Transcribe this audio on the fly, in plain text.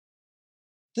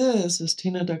This is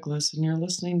Tina Douglas, and you're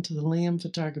listening to the Liam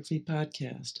Photography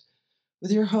Podcast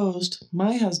with your host,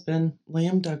 my husband,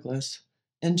 Liam Douglas.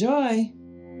 Enjoy!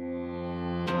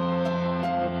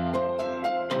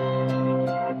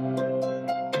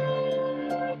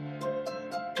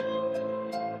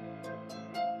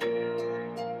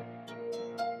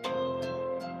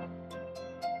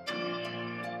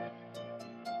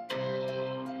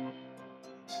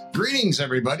 Greetings,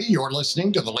 everybody. You're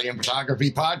listening to the Liam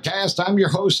Photography Podcast. I'm your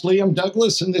host, Liam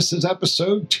Douglas, and this is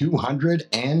episode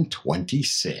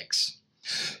 226.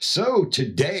 So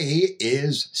today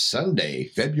is Sunday,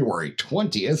 February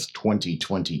 20th,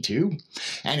 2022.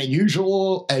 And as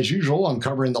usual, I'm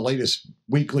covering the latest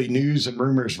weekly news and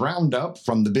rumors roundup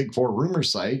from the big four rumor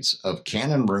sites of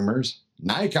Canon rumors,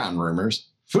 Nikon rumors,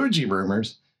 Fuji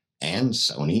rumors, and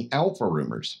Sony Alpha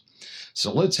rumors.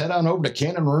 So let's head on over to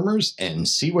Canon Rumors and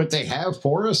see what they have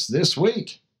for us this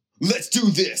week. Let's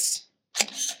do this!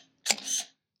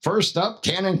 First up,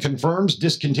 Canon confirms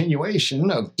discontinuation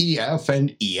of EF and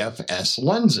EFS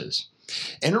lenses.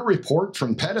 In a report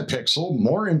from Petapixel,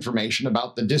 more information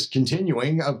about the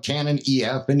discontinuing of Canon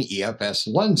EF and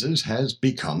EFS lenses has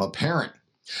become apparent.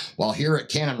 While here at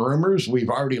Canon Rumors, we've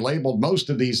already labeled most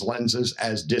of these lenses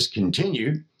as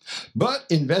discontinued, but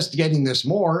investigating this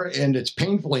more, and it's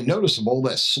painfully noticeable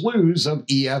that slews of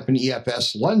EF and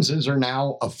EFS lenses are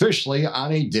now officially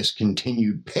on a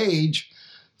discontinued page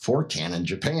for Canon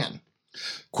Japan.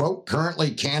 Quote,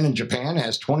 currently Canon Japan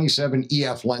has 27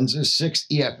 EF lenses, 6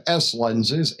 EFS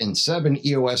lenses, and 7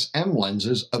 EOS M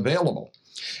lenses available.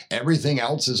 Everything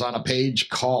else is on a page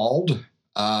called,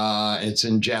 it's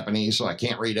in Japanese, so I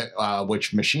can't read it,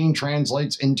 which machine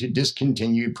translates into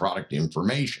discontinued product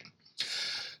information.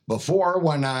 Before,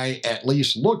 when I at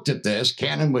least looked at this,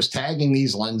 Canon was tagging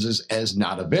these lenses as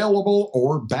not available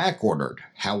or backordered.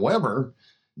 However,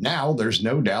 now there's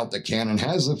no doubt that Canon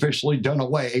has officially done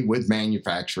away with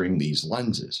manufacturing these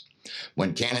lenses.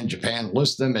 When Canon Japan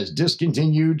lists them as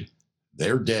discontinued,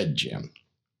 they're dead, Jim.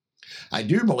 I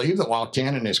do believe that while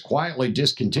Canon is quietly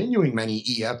discontinuing many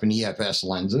EF and EFS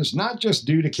lenses, not just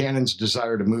due to Canon's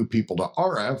desire to move people to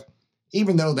RF,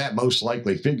 even though that most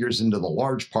likely figures into the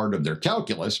large part of their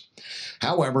calculus.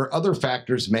 However, other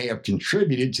factors may have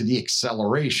contributed to the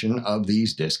acceleration of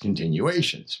these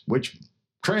discontinuations, which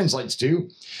translates to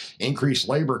increased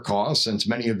labor costs since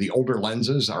many of the older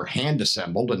lenses are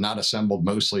hand-assembled and not assembled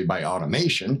mostly by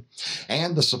automation,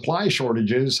 and the supply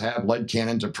shortages have led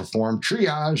Canon to perform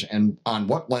triage and on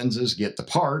what lenses get the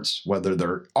parts, whether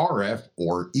they're RF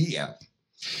or EF.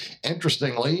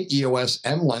 Interestingly, EOS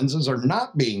M lenses are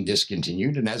not being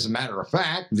discontinued, and as a matter of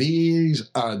fact,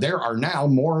 there are now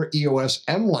more EOS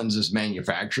M lenses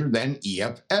manufactured than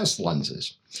EFS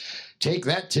lenses. Take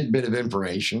that tidbit of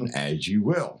information as you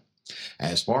will.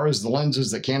 As far as the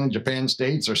lenses that Canon Japan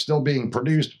states are still being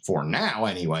produced, for now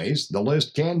anyways, the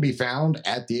list can be found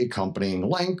at the accompanying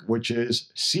link, which is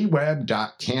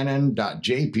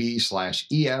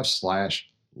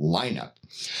cweb.canon.jp/ef/lineup.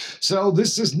 So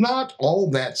this is not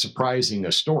all that surprising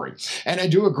a story. And I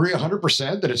do agree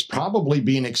 100% that it's probably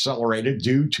being accelerated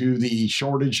due to the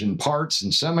shortage in parts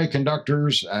and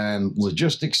semiconductors and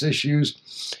logistics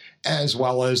issues, as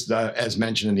well as, as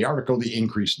mentioned in the article, the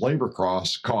increased labor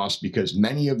costs because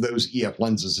many of those EF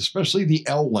lenses, especially the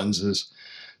L lenses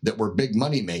that were big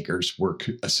money makers, were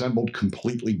assembled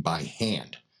completely by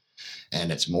hand. And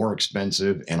it's more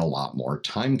expensive and a lot more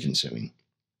time consuming.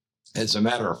 As a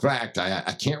matter of fact,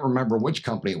 I can't remember which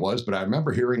company it was, but I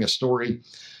remember hearing a story,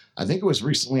 I think it was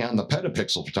recently on the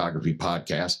Petapixel Photography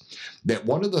Podcast, that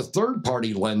one of the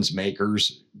third-party lens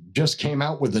makers just came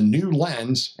out with a new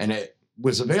lens, and it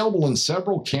was available in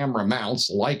several camera mounts,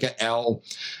 Leica L.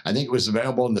 I think it was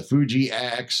available in the Fuji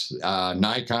X,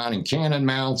 Nikon and Canon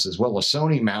mounts, as well as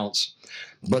Sony mounts,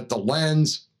 but the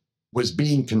lens was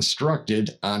being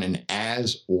constructed on an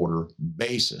as-order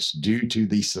basis. Due to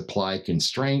the supply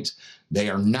constraints, they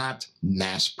are not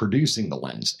mass producing the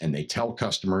lens, and they tell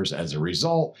customers as a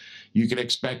result, you can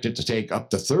expect it to take up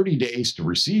to 30 days to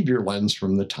receive your lens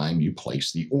from the time you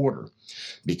place the order,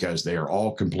 because they are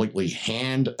all completely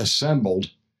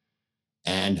hand-assembled,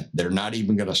 and they're not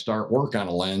even going to start work on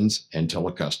a lens until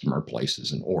a customer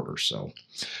places an order. So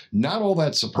not all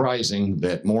that surprising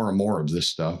that more and more of this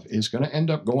stuff is going to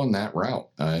end up going that route.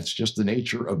 It's just the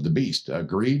nature of the beast.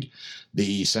 Agreed,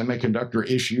 the semiconductor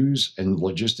issues and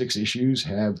logistics issues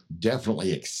have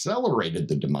definitely accelerated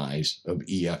the demise of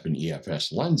EF and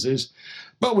EFS lenses,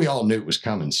 but we all knew it was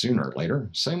coming sooner or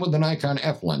later. Same with the Nikon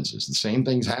F lenses. The same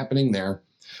thing's happening there.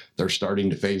 They're starting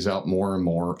to phase out more and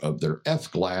more of their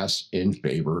F glass in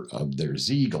favor of their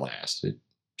Z glass. It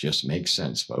just makes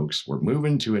sense, folks. We're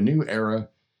moving to a new era,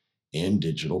 in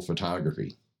digital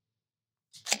photography.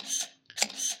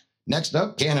 Next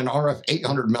up, Canon RF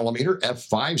 800mm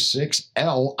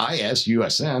f5.6L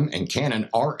IS-USM and Canon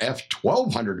RF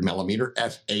 1200mm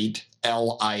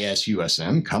f8L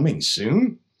IS-USM coming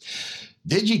soon.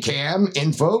 Digicam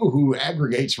Info, who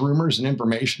aggregates rumors and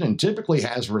information and typically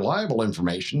has reliable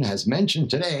information, has mentioned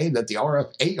today that the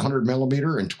RF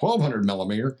 800mm and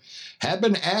 1200mm have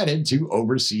been added to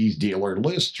overseas dealer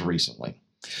lists recently.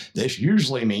 This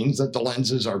usually means that the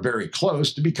lenses are very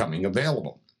close to becoming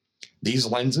available. These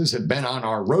lenses have been on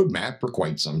our roadmap for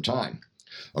quite some time.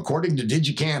 According to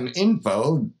Digicam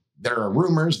Info, there are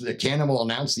rumors that Canon will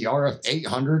announce the RF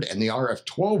 800 and the RF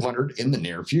 1200 in the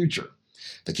near future.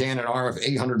 The Canon RF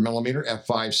 800mm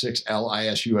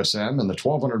f5.6L IS-USM and the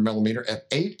 1200mm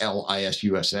f8L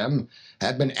IS-USM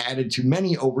have been added to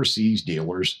many overseas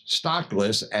dealers' stock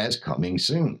lists as coming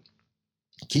soon.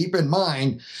 Keep in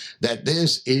mind that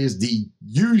this is the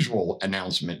usual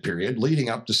announcement period leading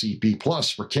up to CP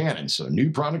Plus for Canon, so new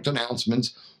product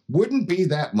announcements wouldn't be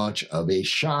that much of a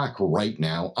shock right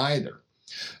now either.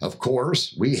 Of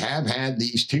course, we have had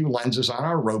these two lenses on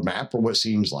our roadmap for what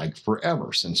seems like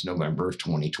forever, since November of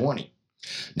 2020.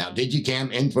 Now,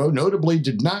 Digicam Info notably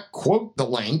did not quote the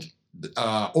link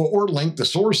or link the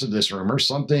source of this rumor,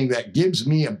 something that gives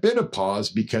me a bit of pause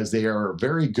because they are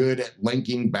very good at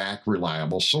linking back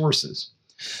reliable sources.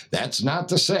 That's not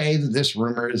to say that this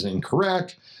rumor is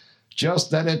incorrect,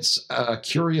 just that it's a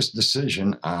curious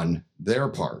decision on their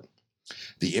part.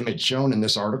 The image shown in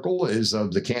this article is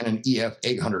of the Canon EF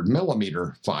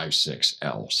 800mm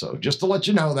 5.6L. So just to let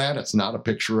you know that, it's not a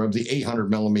picture of the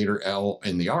 800mm L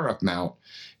in the RF mount.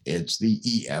 It's the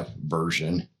EF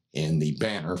version in the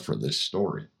banner for this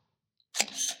story.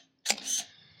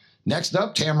 Next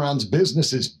up, Tamron's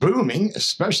business is booming,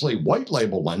 especially white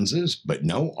label lenses, but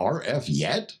no RF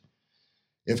yet.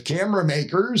 If camera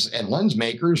makers and lens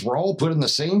makers were all put in the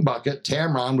same bucket,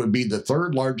 Tamron would be the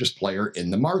third largest player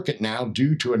in the market now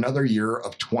due to another year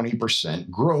of 20%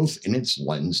 growth in its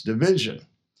lens division.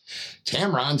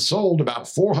 Tamron sold about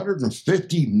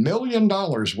 $450 million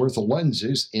worth of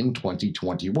lenses in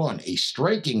 2021, a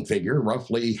striking figure,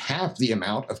 roughly half the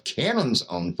amount of Canon's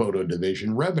own photo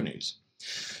division revenues.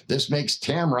 This makes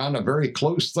Tamron a very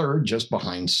close third just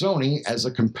behind Sony as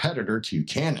a competitor to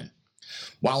Canon.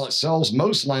 While it sells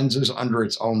most lenses under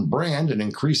its own brand, an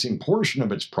increasing portion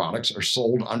of its products are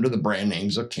sold under the brand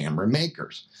names of camera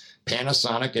makers.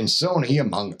 Panasonic and Sony,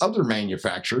 among other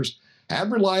manufacturers,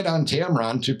 have relied on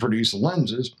Tamron to produce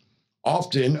lenses,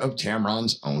 often of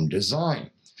Tamron's own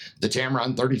design. The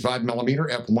Tamron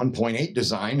 35mm f1.8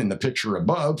 design in the picture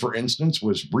above, for instance,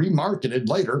 was remarketed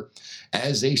later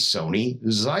as a Sony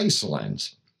Zeiss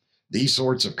lens. These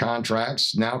sorts of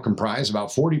contracts now comprise about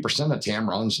 40% of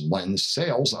Tamron's lens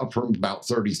sales, up from about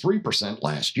 33%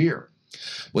 last year.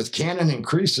 With Canon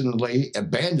increasingly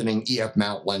abandoning EF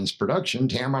mount lens production,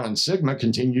 Tamron and Sigma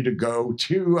continue to go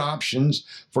to options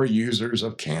for users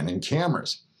of Canon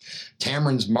cameras.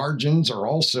 Tamron's margins are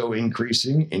also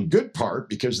increasing in good part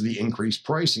because of the increased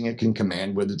pricing it can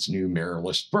command with its new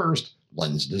mirrorless first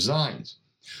lens designs,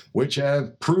 which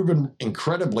have proven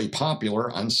incredibly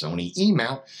popular on Sony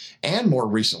E-mount and more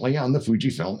recently on the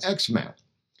Fujifilm X-mount.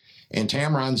 In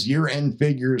Tamron's year-end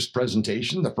figures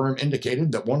presentation, the firm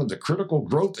indicated that one of the critical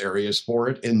growth areas for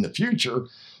it in the future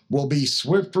will be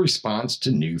swift response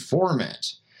to new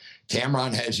formats.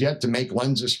 Tamron has yet to make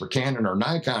lenses for Canon or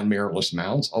Nikon mirrorless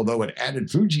mounts, although it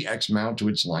added Fuji X-mount to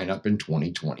its lineup in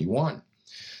 2021.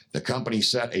 The company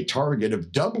set a target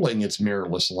of doubling its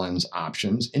mirrorless lens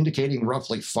options, indicating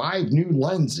roughly 5 new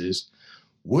lenses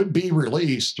would be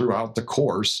released throughout the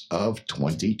course of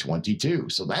 2022.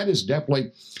 So that is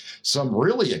definitely some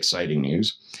really exciting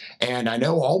news. And I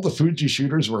know all the Fuji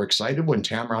shooters were excited when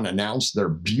Tamron announced their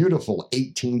beautiful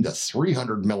 18 to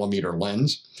 300 millimeter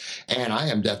lens. And I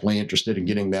am definitely interested in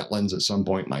getting that lens at some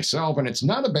point myself. And it's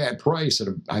not a bad price.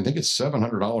 I think it's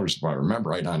 $700 if I remember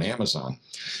right on Amazon.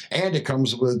 And it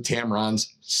comes with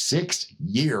Tamron's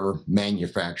 6-year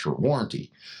manufacturer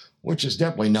warranty, which is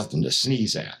definitely nothing to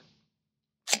sneeze at.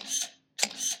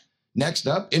 Next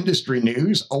up, industry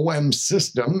news, OM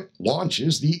System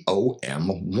launches the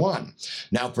OM1.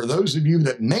 Now, for those of you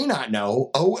that may not know,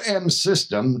 OM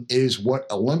System is what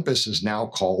Olympus is now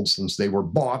called since they were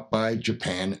bought by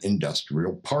Japan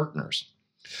Industrial Partners.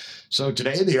 So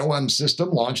today, the OM System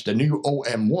launched a new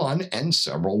OM1 and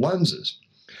several lenses.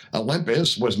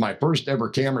 Olympus was my first ever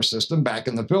camera system back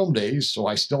in the film days, so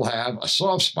I still have a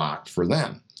soft spot for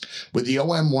them. With the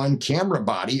OM1 camera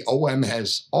body, OM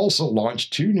has also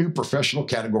launched 2 new professional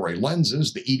category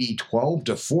lenses, the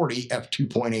ED12-40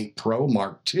 f2.8 Pro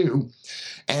Mark II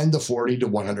and the 40 to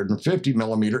 150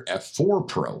 millimeter f4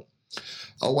 Pro.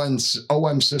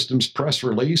 OM Systems press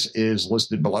release is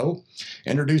listed below,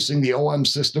 introducing the OM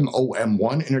System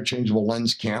OM1 interchangeable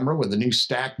lens camera with a new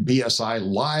stacked BSI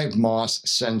Live MOS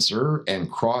sensor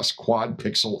and cross quad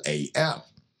pixel AF.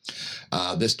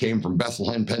 This came from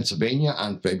Bethlehem, Pennsylvania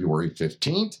on February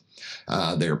 15th.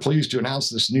 They are pleased to announce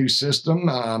this new system.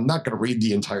 I'm not going to read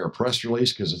the entire press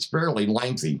release because it's fairly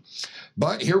lengthy.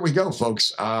 But here we go,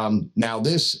 folks. Now,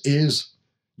 this is,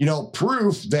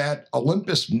 proof that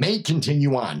Olympus may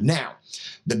continue on. Now,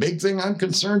 the big thing I'm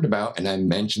concerned about, and I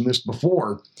mentioned this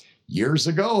before, years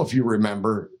ago, if you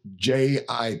remember,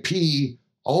 JIP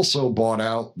also bought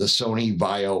out the Sony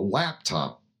Vaio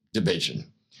laptop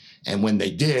division. And when they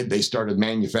did, they started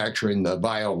manufacturing the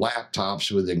Vaio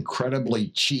laptops with incredibly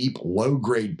cheap,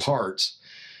 low-grade parts,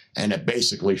 and it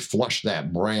basically flushed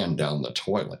that brand down the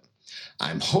toilet.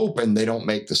 I'm hoping they don't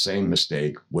make the same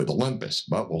mistake with Olympus,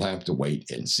 but we'll have to wait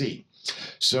and see.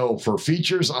 So for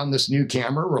features on this new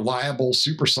camera, reliable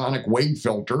supersonic wave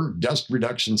filter, dust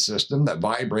reduction system that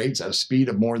vibrates at a speed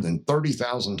of more than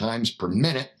 30,000 times per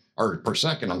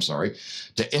second,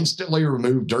 to instantly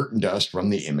remove dirt and dust from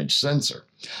the image sensor.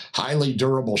 Highly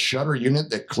durable shutter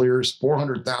unit that clears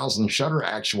 400,000 shutter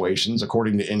actuations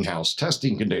according to in-house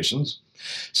testing conditions.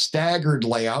 Staggered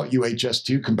layout,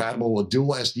 UHS-2 compatible with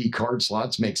dual SD card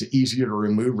slots, makes it easier to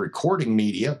remove recording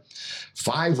media.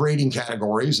 5 rating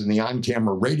categories in the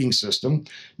on-camera rating system.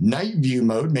 Night view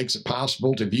mode makes it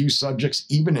possible to view subjects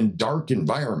even in dark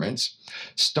environments.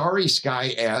 Starry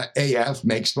Sky AF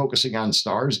makes focusing on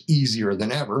stars easier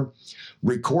than ever.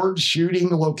 Records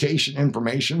shooting location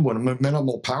information with a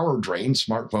minimal power drain,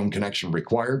 smartphone connection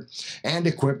required, and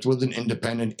equipped with an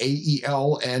independent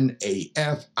AEL and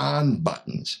AF on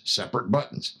buttons, separate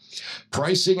buttons.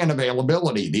 Pricing and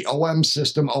availability. The OM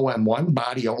System OM1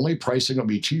 body only pricing will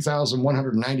be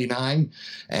 $2,199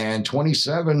 and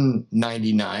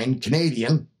 $2,799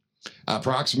 Canadian.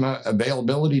 Approximate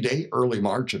availability date early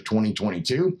March of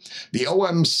 2022. The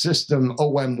OM System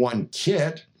OM1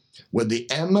 kit with the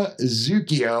M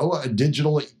Zukio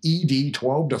digital ED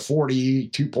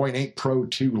 12-40 2.8 Pro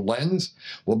 2 lens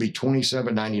will be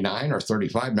 $27.99 or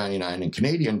 $35.99 in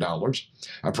Canadian dollars.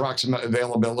 Approximate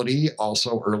availability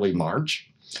also early March.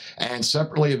 And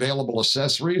separately available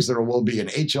accessories, there will be an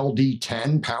HLD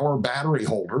 10 power battery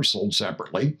holder sold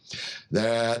separately.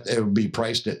 That it will be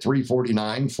priced at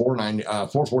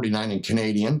 $449 in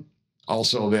Canadian.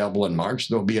 Also available in March.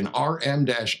 There will be an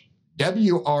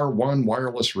RM-WR1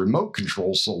 wireless remote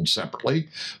control sold separately,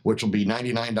 which will be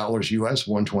 $99 US,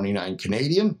 $129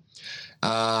 Canadian.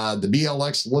 The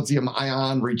BLX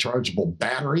lithium-ion rechargeable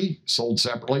battery sold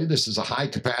separately. This is a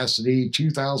high-capacity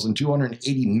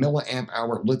 2,280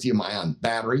 milliamp-hour lithium-ion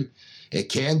battery. It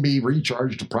can be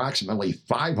recharged approximately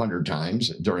 500 times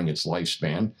during its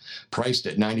lifespan, priced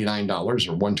at $99 or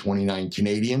 $129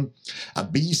 Canadian. A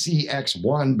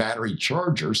BCX1 battery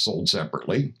charger sold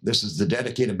separately. This is the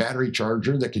dedicated battery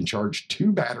charger that can charge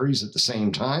 2 batteries at the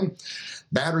same time.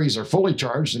 Batteries are fully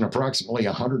charged in approximately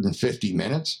 150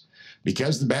 minutes.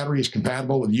 Because the battery is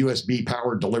compatible with USB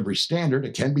power delivery standard,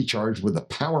 it can be charged with a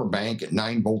power bank at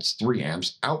 9 volts 3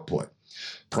 amps output.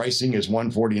 Pricing is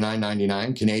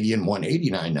 $149.99 Canadian,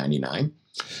 $189.99.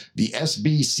 The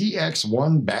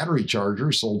SBCX1 battery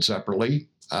charger sold separately,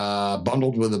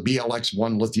 bundled with a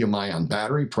BLX1 lithium-ion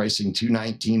battery, pricing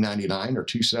 $219.99 or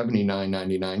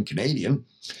 $279.99 Canadian.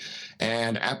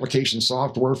 And application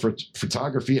software for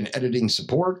photography and editing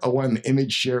support, OM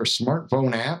Image Share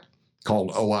smartphone app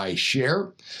called OI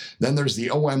Share. Then there's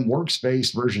the OM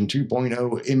Workspace version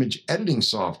 2.0 image editing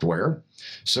software.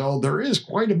 So there is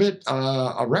quite a bit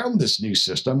around this new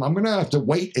system. I'm going to have to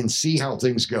wait and see how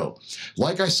things go.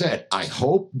 Like I said, I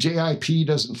hope JIP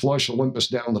doesn't flush Olympus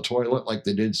down the toilet like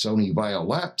they did Sony Vaio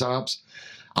laptops.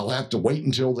 I'll have to wait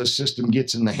until this system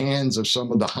gets in the hands of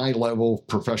some of the high-level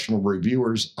professional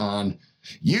reviewers on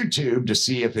YouTube to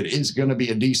see if it is going to be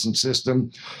a decent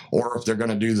system or if they're going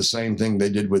to do the same thing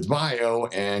they did with Vaio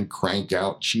and crank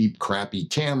out cheap, crappy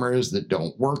cameras that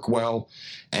don't work well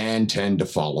and tend to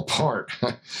fall apart.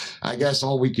 I guess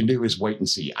all we can do is wait and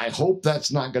see. I hope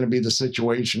that's not going to be the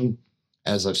situation.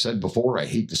 As I've said before, I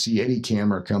hate to see any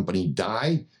camera company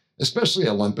die, especially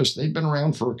Olympus. They've been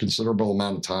around for a considerable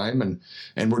amount of time,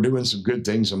 and we're doing some good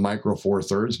things in Micro Four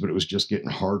Thirds, but it was just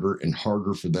getting harder and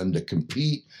harder for them to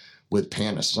compete with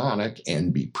Panasonic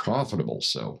and be profitable.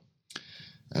 So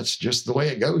that's just the way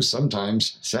it goes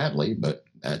sometimes, sadly, but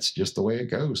that's just the way it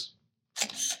goes.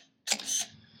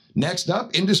 Next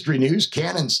up, industry news.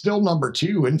 Canon's still number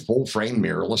 2 in full-frame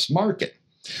mirrorless market.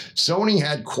 Sony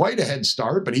had quite a head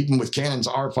start, but even with Canon's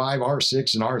R5,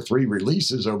 R6, and R3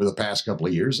 releases over the past couple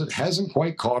of years, it hasn't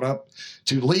quite caught up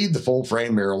to lead the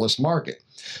full-frame mirrorless market.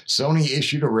 Sony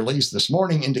issued a release this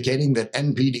morning indicating that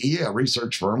NPD, a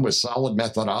research firm with solid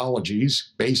methodologies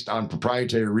based on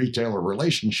proprietary retailer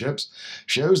relationships,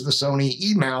 shows the Sony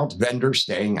E-mount vendor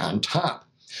staying on top.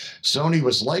 Sony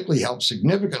was likely helped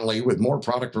significantly with more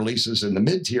product releases in the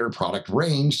mid-tier product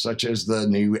range, such as the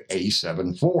new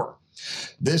A7 IV.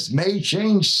 This may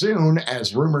change soon,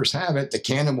 as rumors have it that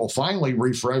Canon will finally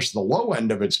refresh the low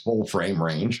end of its full-frame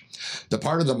range, the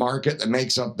part of the market that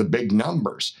makes up the big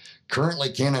numbers.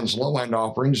 Currently, Canon's low-end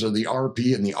offerings are the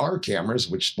RP and the R cameras,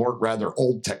 which sport rather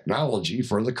old technology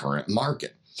for the current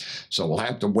market. So we'll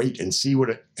have to wait and see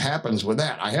what happens with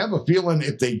that. I have a feeling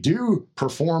if they do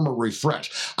perform a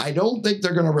refresh, I don't think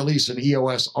they're going to release an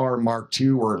EOS R Mark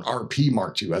II or an RP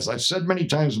Mark II. As I've said many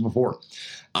times before,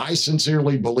 I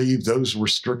sincerely believe those were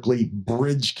strictly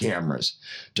bridge cameras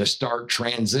to start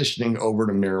transitioning over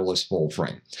to mirrorless full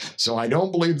frame. So I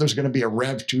don't believe there's going to be a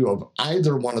Rev 2 of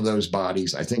either one of those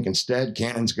bodies. I think instead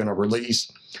Canon's going to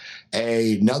release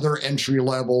another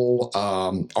entry-level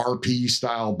RP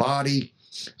style body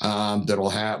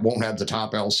that'll won't have the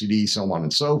top LCD, so on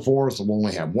and so forth. It'll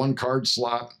only have one card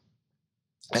slot.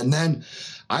 And then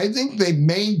I think they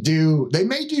may do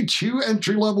 2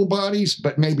 entry-level bodies,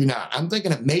 but maybe not. I'm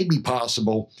thinking it may be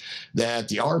possible that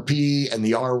the RP and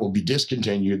the R will be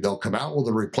discontinued. They'll come out with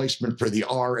a replacement for the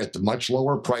R at the much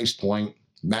lower price point,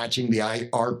 matching the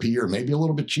RP or maybe a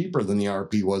little bit cheaper than the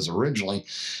RP was originally.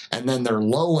 And then their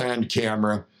low-end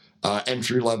camera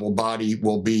entry-level body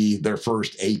will be their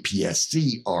first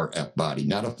APS-C RF body.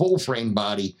 Not a full-frame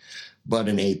body, but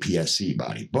an APS-C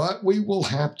body. But we will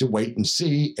have to wait and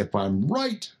see if I'm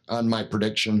right on my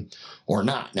prediction or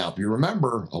not. Now, if you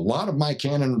remember, a lot of my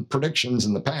Canon predictions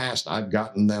in the past, I've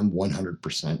gotten them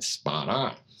 100% spot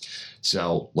on.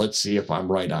 So let's see if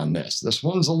I'm right on this. This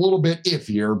one's a little bit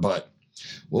iffier, but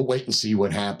we'll wait and see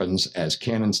what happens as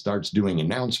Canon starts doing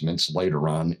announcements later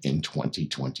on in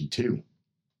 2022.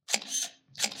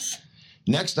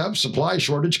 Next up, supply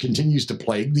shortage continues to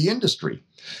plague the industry.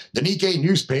 The Nikkei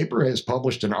newspaper has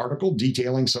published an article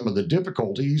detailing some of the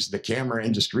difficulties the camera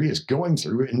industry is going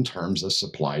through in terms of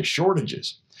supply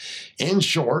shortages. In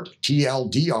short,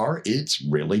 TLDR, it's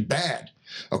really bad.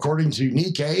 According to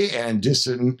Nikkei and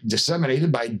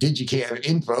disseminated by Digicam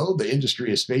Info, the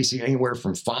industry is facing anywhere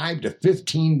from 5 to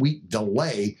 15-week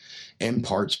delay in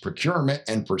parts procurement,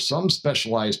 and for some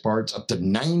specialized parts, up to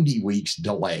 90 weeks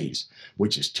delays,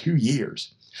 which is 2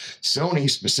 years. Sony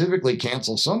specifically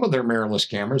canceled some of their mirrorless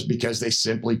cameras because they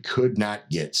simply could not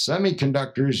get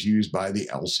semiconductors used by the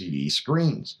LCD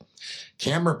screens.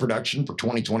 Camera production for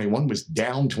 2021 was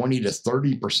down 20 to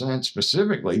 30%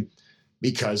 specifically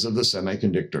because of the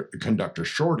semiconductor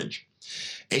shortage.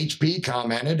 HP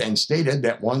commented and stated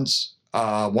that once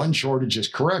one shortage is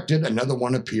corrected, another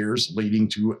one appears, leading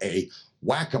to a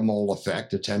whack-a-mole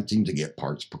effect attempting to get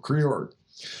parts procured.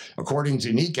 According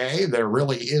to Nikkei, there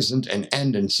really isn't an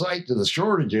end in sight to the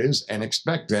shortages and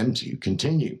expect them to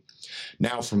continue.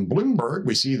 Now, from Bloomberg,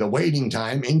 we see the waiting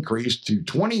time increased to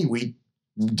 20-week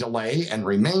delay and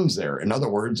remains there. In other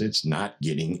words, it's not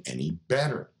getting any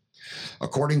better.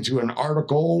 According to an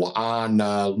article on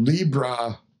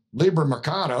Libre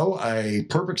Mercado, a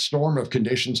perfect storm of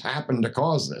conditions happened to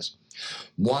cause this.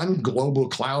 1, global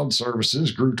cloud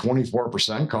services grew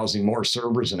 24%, causing more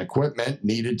servers and equipment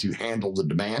needed to handle the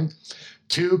demand.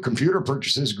 2, computer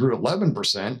purchases grew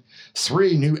 11%.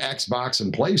 3, new Xbox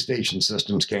and PlayStation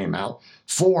systems came out.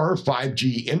 4,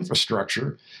 5G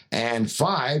infrastructure. And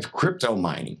 5, crypto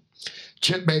mining.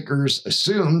 Chip makers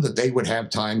assumed that they would have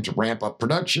time to ramp up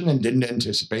production and didn't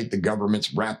anticipate the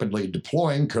governments rapidly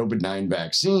deploying COVID-19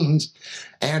 vaccines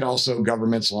and also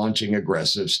governments launching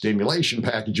aggressive stimulation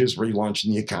packages, relaunching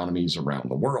the economies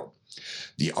around the world.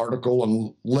 The article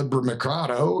in Libre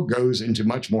Mercado goes into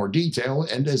much more detail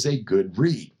and is a good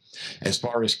read. As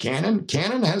far as Canon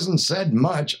hasn't said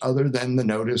much other than they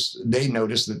noticed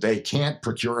that they can't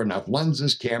procure enough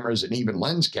lenses, cameras, and even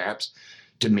lens caps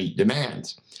to meet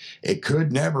demands. I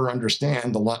could never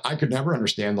understand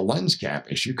the lens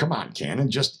cap issue. Come on, Canon,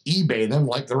 just eBay them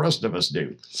like the rest of us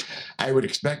do. I would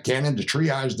expect Canon to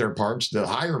triage their parts to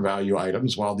higher value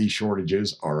items while these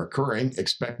shortages are occurring.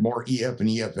 Expect more EF and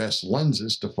EFS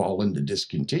lenses to fall into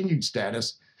discontinued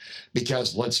status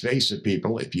because let's face it,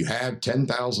 people, if you have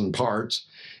 10,000 parts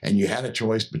and you had a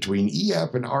choice between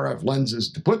EF and RF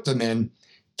lenses to put them in,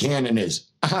 Canon is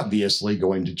obviously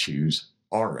going to choose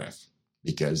RF,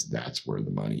 because that's where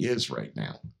the money is right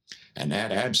now. And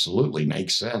that absolutely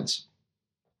makes sense.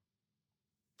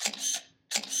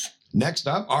 Next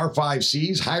up,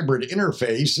 R5C's hybrid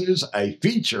interface is a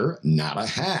feature, not a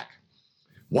hack.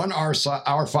 One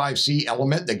R5C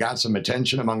element that got some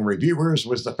attention among reviewers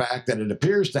was the fact that it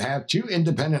appears to have two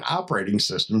independent operating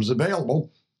systems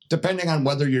available, depending on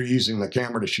whether you're using the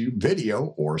camera to shoot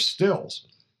video or stills.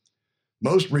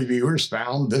 Most reviewers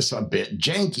found this a bit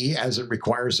janky as it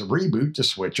requires a reboot to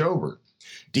switch over.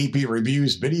 DP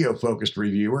Review's video-focused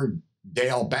reviewer,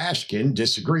 Dale Bashkin,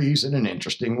 disagrees in an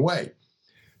interesting way.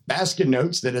 Baskin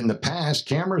notes that in the past,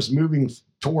 cameras moving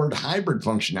toward hybrid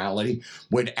functionality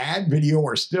would add video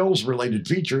or stills related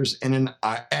features in an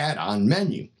add-on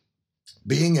menu.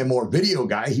 Being a more video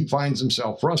guy, he finds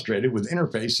himself frustrated with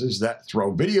interfaces that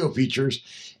throw video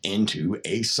features into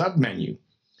a submenu.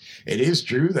 It is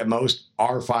true that most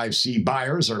R5C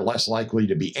buyers are less likely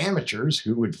to be amateurs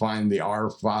who would find the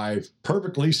R5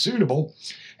 perfectly suitable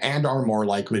and are more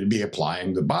likely to be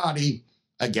applying the body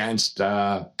against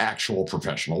actual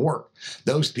professional work.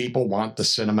 Those people want the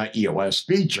Cinema EOS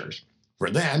features. For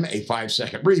them, a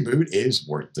 5-second reboot is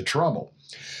worth the trouble.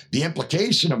 The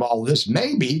implication of all this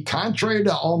may be, contrary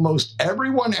to almost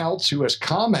everyone else who has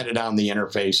commented on the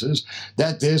interfaces,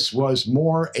 that this was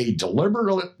more a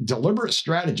deliberate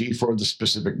strategy for the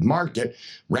specific market,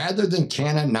 rather than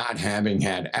Canon not having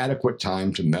had adequate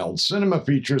time to meld cinema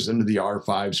features into the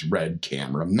R5's red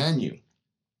camera menu.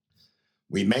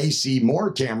 We may see more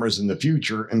cameras in the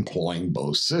future employing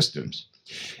both systems.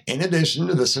 In addition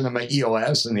to the Cinema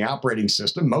EOS and the operating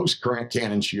system most current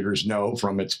Canon shooters know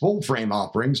from its full-frame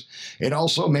offerings, it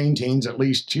also maintains at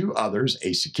least two others,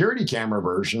 a security camera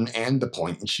version and the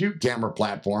point-and-shoot camera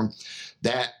platform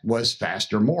that was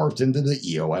faster morphed into the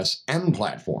EOS M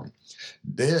platform.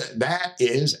 That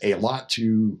is a lot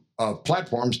of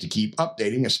platforms to keep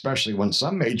updating, especially when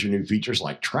some major new features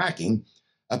like tracking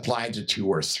apply to two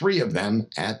or three of them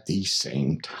at the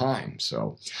same time.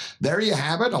 So there you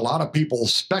have it. A lot of people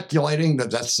speculating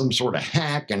that that's some sort of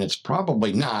hack, and it's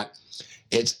probably not.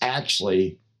 It's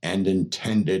actually an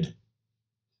intended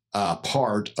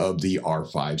part of the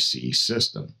R5C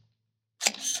system.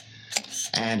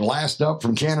 And last up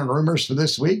from Canon rumors for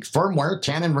this week, firmware.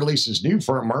 Canon releases new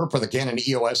firmware for the Canon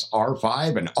EOS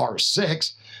R5 and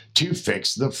R6 to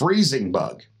fix the freezing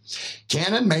bug.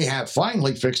 Canon may have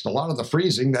finally fixed a lot of the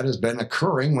freezing that has been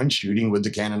occurring when shooting with the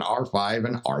Canon R5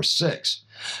 and R6.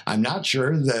 I'm not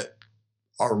sure that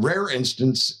a rare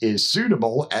instance is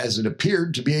suitable, as it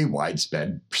appeared to be a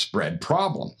widespread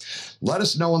problem. Let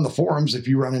us know in the forums if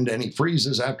you run into any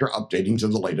freezes after updating to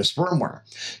the latest firmware.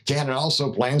 Canon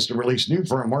also plans to release new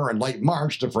firmware in late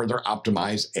March to further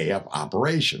optimize AF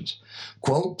operations.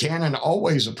 Quote, Canon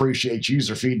always appreciates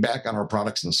user feedback on our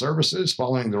products and services.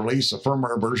 Following the release of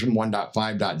firmware version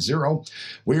 1.5.0,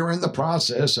 we are in the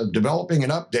process of developing an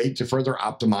update to further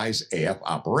optimize AF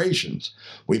operations.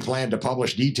 We plan to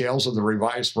publish details of the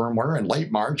revised firmware in late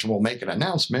March and will make an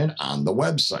announcement on the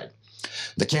website.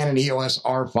 The Canon EOS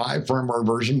R5 firmware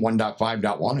version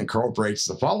 1.5.1 incorporates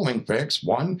the following fix.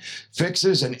 1.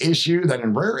 Fixes an issue that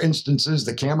in rare instances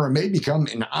the camera may become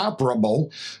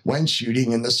inoperable when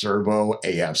shooting in the servo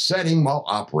AF setting while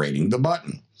operating the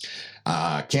button.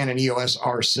 Canon EOS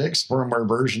R6 firmware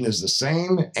version is the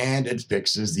same, and it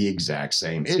fixes the exact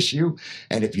same issue.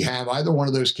 And if you have either one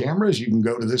of those cameras, you can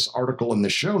go to this article in the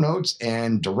show notes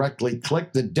and directly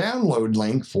click the download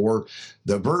link for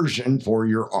the version for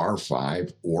your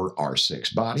R5 or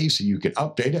R6 body so you can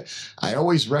update it. I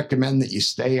always recommend that you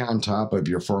stay on top of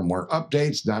your firmware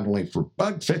updates, not only for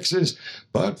bug fixes,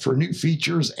 but for new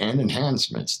features and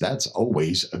enhancements. That's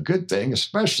always a good thing,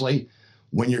 especially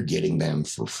when you're getting them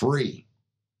for free.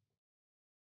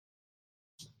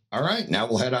 All right, now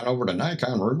we'll head on over to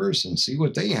Nikon Rumors and see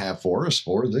what they have for us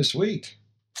for this week.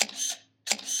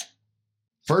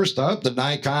 First up, the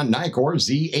Nikon Nikkor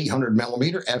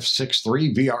Z800mm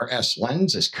f6.3 VRS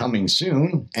lens is coming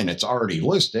soon, and it's already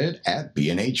listed at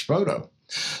B&H Photo.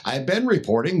 I've been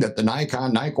reporting that the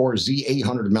Nikon Nikkor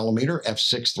Z800mm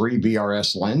f6.3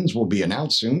 VRS lens will be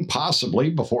announced soon, possibly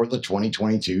before the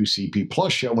 2022 CP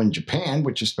Plus show in Japan,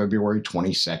 which is February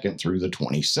 22nd through the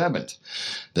 27th.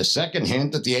 The second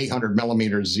hint that the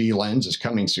 800mm Z lens is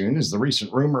coming soon is the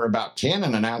recent rumor about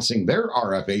Canon announcing their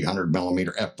RF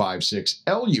 800mm f5.6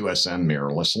 LUSM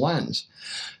mirrorless lens.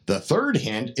 The third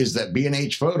hint is that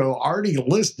B&H Photo already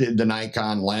listed the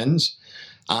Nikon lens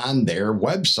on their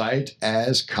website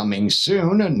as coming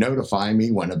soon, and notify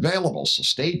me when available. So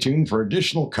stay tuned for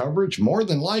additional coverage, more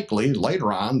than likely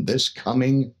later on this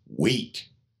coming week.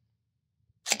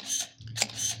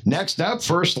 Next up,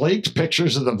 first leaked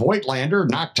pictures of the Voigtlander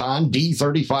Nokton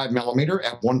D35mm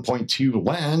f1.2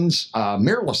 lens,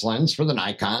 mirrorless lens for the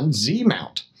Nikon Z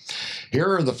mount. Here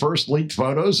are the first leaked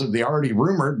photos of the already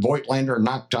rumored Voigtlander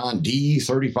Nokton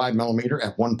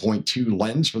D35mm f1.2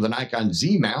 lens for the Nikon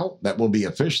Z mount that will be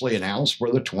officially announced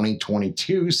for the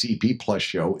 2022 CP Plus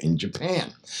show in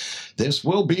Japan. This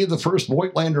will be the first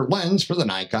Voigtlander lens for the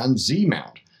Nikon Z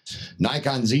mount.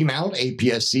 Nikon Z mount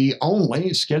APS-C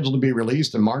only, scheduled to be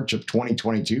released in March of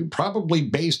 2022, probably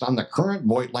based on the current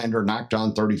Voigtlander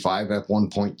Nokton 35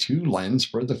 f1.2 lens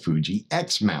for the Fuji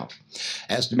X mount.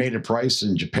 Estimated price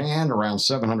in Japan around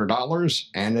 $700,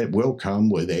 and it will come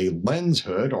with a lens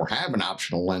hood or have an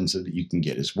optional lens that you can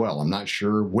get as well. I'm not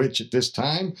sure which at this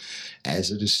time,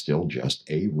 as it is still just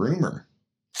a rumor.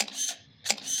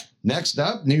 Next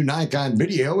up, new Nikon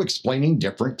video explaining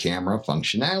different camera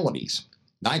functionalities.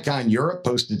 Nikon Europe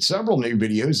posted several new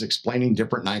videos explaining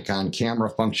different Nikon camera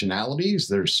functionalities.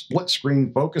 There's split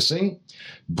screen focusing,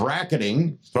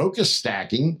 bracketing, focus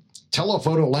stacking,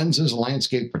 telephoto lenses and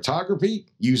landscape photography,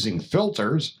 using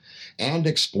filters, and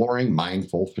exploring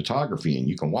mindful photography. And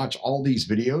you can watch all these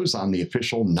videos on the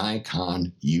official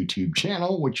Nikon YouTube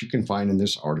channel, which you can find in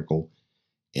this article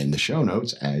in the show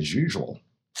notes as usual.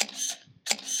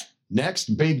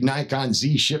 Next, big Nikon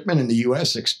Z shipment in the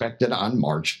US expected on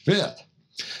March 5th.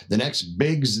 The next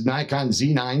big Nikon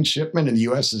Z9 shipment in the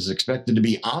U.S. is expected to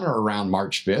be on or around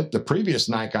March 5th. The previous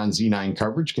Nikon Z9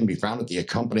 coverage can be found at the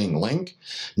accompanying link.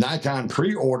 Nikon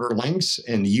pre-order links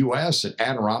in the U.S. at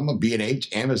Adorama, B&H,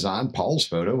 Amazon, Paul's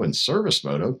Photo, and Service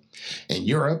Photo. In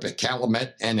Europe at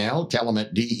Calumet NL,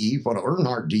 Calumet DE, Photo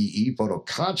Earnhardt DE, Photo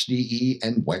Koch DE,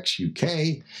 and Wex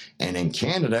UK. And in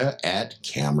Canada at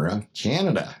Camera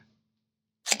Canada.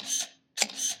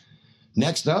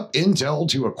 Next up, Intel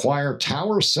to acquire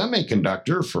Tower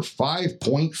Semiconductor for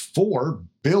 $5.4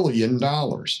 billion.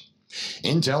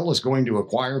 Intel is going to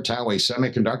acquire Tower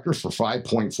Semiconductor for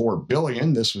 $5.4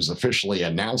 billion. This was officially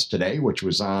announced today, which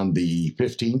was on the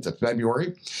 15th of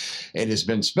February. It has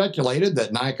been speculated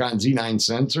that Nikon Z9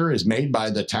 sensor is made by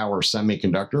the Tower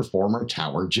Semiconductor, former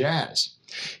Tower Jazz.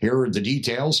 Here are the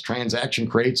details. Transaction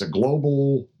creates a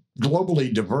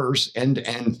globally diverse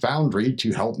end-to-end foundry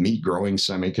to help meet growing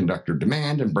semiconductor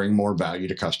demand and bring more value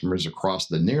to customers across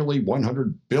the nearly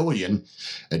 100 billion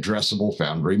addressable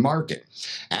foundry market.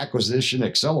 Acquisition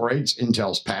accelerates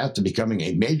Intel's path to becoming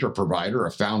a major provider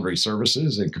of foundry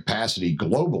services and capacity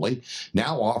globally,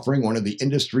 now offering one of the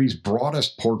industry's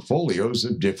broadest portfolios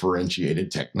of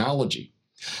differentiated technology.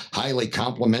 Highly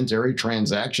complementary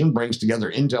transaction brings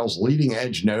together Intel's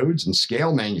leading-edge nodes and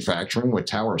scale manufacturing with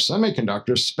Tower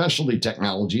Semiconductor's specialty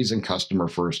technologies and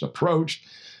customer-first approach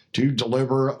to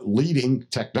deliver leading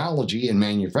technology and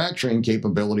manufacturing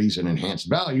capabilities and enhanced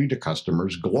value to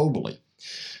customers globally.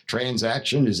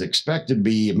 Transaction is expected to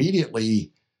be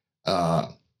immediately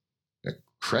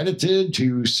credited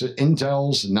to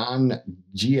Intel's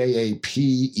non-GAAP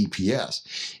EPS.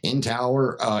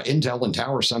 Intel and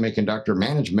Tower Semiconductor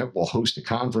management will host a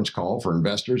conference call for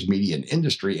investors, media, and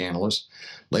industry analysts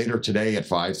later today at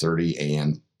 5:30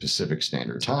 a.m. Pacific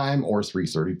Standard Time or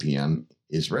 3:30 p.m.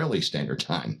 Israeli Standard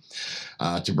Time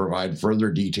to provide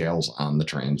further details on the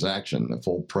transaction. The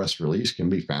full press release can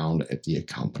be found at the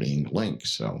accompanying link.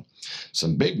 So,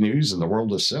 some big news in the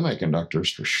world of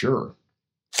semiconductors for sure.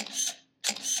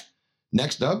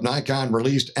 Next up, Nikon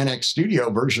released NX Studio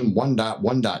version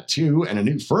 1.1.2 and a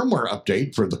new firmware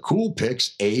update for the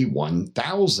Coolpix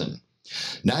A1000.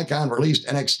 Nikon released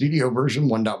NX Studio version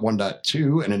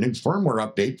 1.1.2 and a new firmware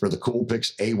update for the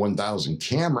Coolpix A1000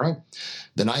 camera.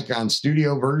 The Nikon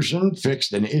Studio version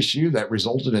fixed an issue that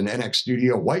resulted in NX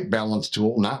Studio white balance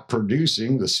tool not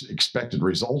producing the expected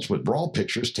results with raw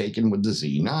pictures taken with the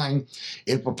Z9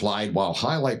 if applied while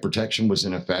highlight protection was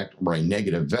in effect or a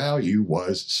negative value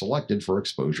was selected for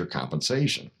exposure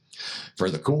compensation. For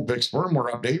the Coolpix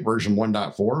firmware update, version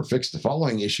 1.4 fixed the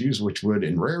following issues, which would,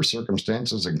 in rare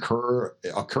circumstances, occur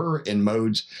in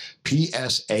modes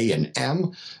PS, A, and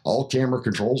M. All camera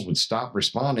controls would stop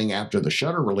responding after the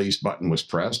shutter release button was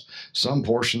pressed. Some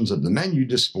portions of the menu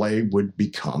display would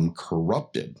become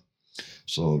corrupted.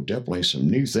 So definitely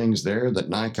some new things there that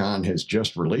Nikon has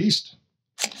just released.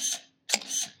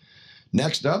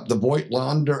 Next up, the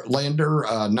Voigtlander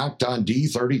Nokton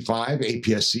D35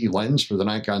 APS-C lens for the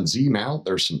Nikon Z mount.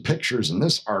 There's some pictures in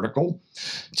this article.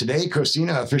 Today,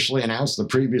 Cosina officially announced the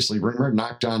previously rumored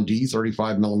Nokton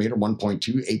D35mm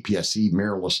 1.2 APS-C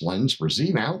mirrorless lens for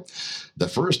Z mount, the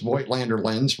first Voigtlander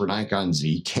lens for Nikon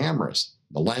Z cameras.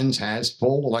 The lens has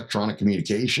full electronic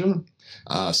communication.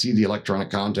 See the electronic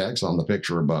contacts on the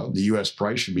picture above. The U.S.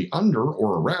 price should be under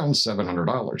or around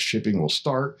 $700. Shipping will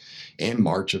start in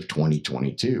March of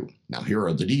 2022. Now, here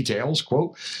are the details.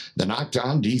 Quote, the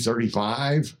Nikon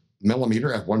D35 millimeter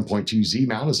f1.2 Z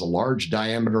mount is a large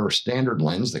diameter standard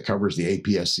lens that covers the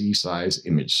APS-C size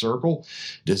image circle,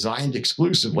 designed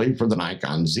exclusively for the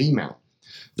Nikon Z mount.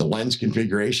 The lens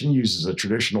configuration uses a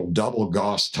traditional double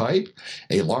Gauss type.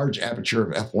 A large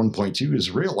aperture of f1.2 is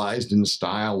realized in the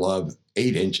style of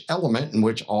 8-inch element in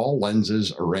which all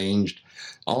lenses arranged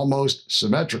almost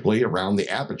symmetrically around the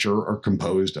aperture are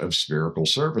composed of spherical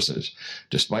surfaces.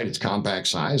 Despite its compact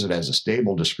size, it has a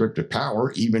stable descriptive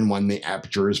power even when the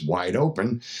aperture is wide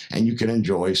open, and you can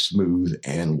enjoy smooth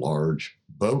and large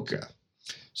bokeh.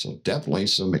 So definitely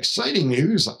some exciting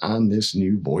news on this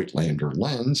new Voigtlander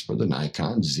lens for the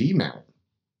Nikon Z mount.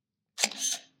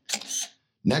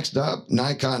 Next up,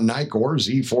 Nikon Nikkor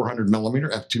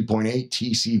Z400mm f2.8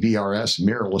 TCVRS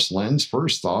mirrorless lens.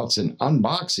 First thoughts and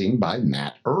unboxing by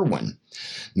Matt Irwin.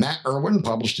 Matt Irwin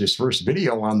published his first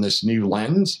video on this new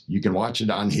lens. You can watch it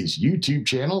on his YouTube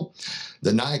channel.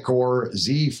 The Nikkor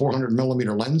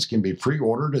Z400mm lens can be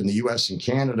pre-ordered in the US and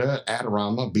Canada,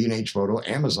 Adorama, B&H Photo,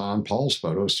 Amazon, Pulse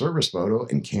Photo, Service Photo,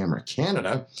 and Camera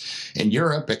Canada. In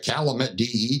Europe at Calumet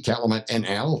DE, Calumet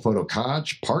NL, Photo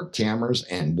Koch, Park Cameras,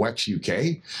 and Wex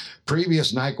UK.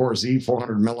 Previous Nikkor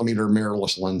Z400mm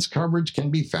mirrorless lens coverage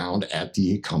can be found at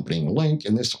the accompanying link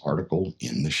in this article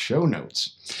in the show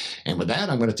notes. And with that,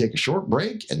 I'm going to take a short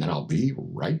break, and then I'll be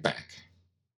right back.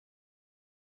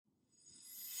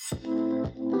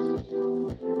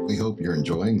 We hope you're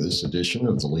enjoying this edition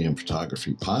of the Liam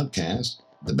Photography Podcast.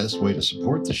 The best way to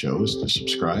support the show is to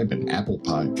subscribe in Apple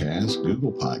Podcasts,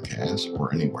 Google Podcasts,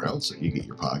 or anywhere else that you get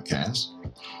your podcasts.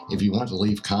 If you want to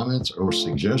leave comments or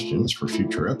suggestions for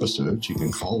future episodes, you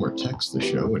can call or text the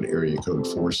show at area code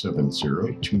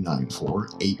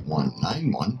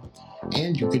 470-294-8191.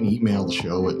 And you can email the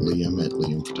show at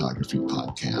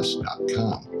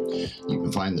liam@liamphotographypodcast.com. You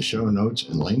can find the show notes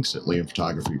and links at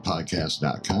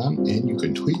liamphotographypodcast.com, and you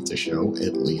can tweet the show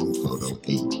at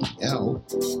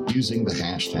liamphotoatl using the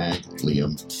hashtag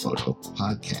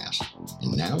liamphotopodcast.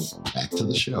 And now, back to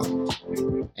the show.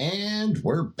 And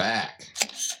we're back.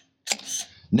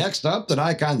 Next up, the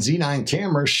Nikon Z9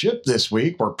 cameras shipped this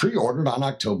week were pre-ordered on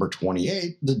October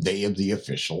 28th, the day of the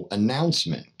official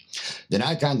announcement. The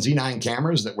Nikon Z9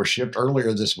 cameras that were shipped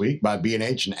earlier this week by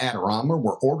B&H and Adorama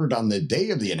were ordered on the day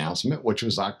of the announcement, which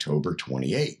was October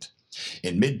 28th.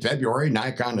 In mid-February,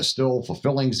 Nikon is still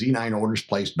fulfilling Z9 orders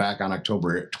placed back on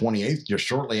October 28th, just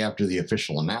shortly after the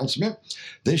official announcement.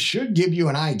 This should give you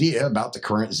an idea about the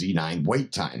current Z9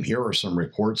 wait time. Here are some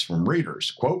reports from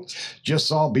readers. Quote, just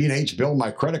saw B&H bill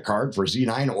my credit card for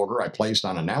Z9 order I placed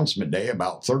on announcement day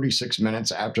about 36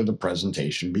 minutes after the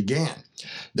presentation began.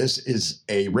 This is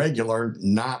a regular,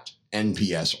 not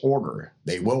NPS order.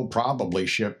 They will probably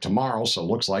ship tomorrow, so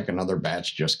looks like another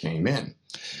batch just came in.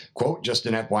 Quote, just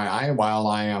an FYI, while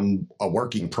I am a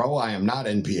working pro, I am not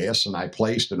NPS, and I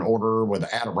placed an order with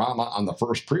Adorama on the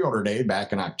first pre-order day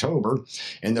back in October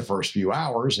in the first few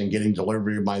hours and getting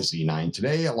delivery of my Z9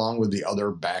 today, along with the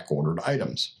other back-ordered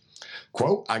items.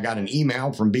 Quote, I got an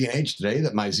email from B&H today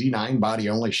that my Z9 body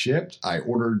only shipped. I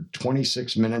ordered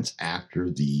 26 minutes after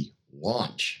the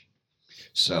launch.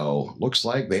 So looks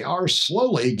like they are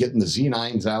slowly getting the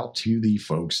Z9s out to the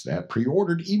folks that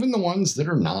pre-ordered, even the ones that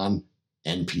are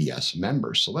non-NPS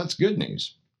members. So that's good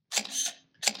news.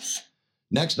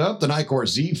 Next up, the Nikkor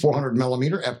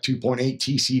Z400mm f2.8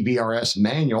 TCVRS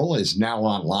manual is now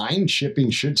online. Shipping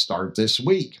should start this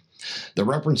week. The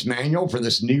reference manual for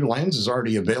this new lens is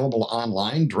already available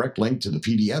online, direct link to the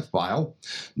PDF file.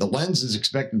 The lens is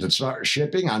expected to start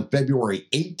shipping on February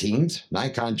 18th.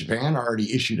 Nikon Japan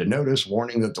already issued a notice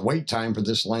warning that the wait time for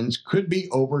this lens could be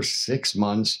over 6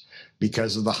 months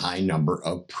because of the high number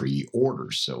of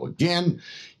pre-orders. So again,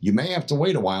 you may have to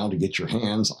wait a while to get your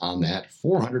hands on that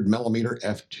 400mm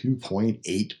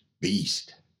f2.8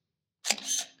 beast.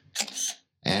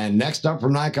 And next up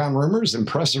from Nikon Rumors,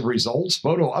 impressive results.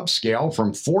 Photo upscale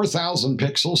from 4,000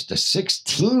 pixels to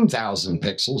 16,000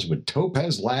 pixels with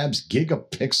Topaz Labs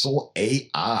Gigapixel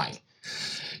AI.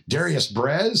 Darius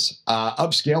Brez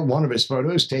upscaled one of his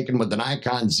photos taken with the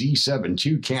Nikon Z7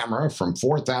 II camera from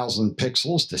 4,000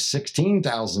 pixels to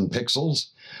 16,000 pixels.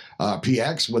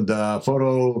 PX with the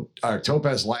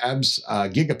Topaz Labs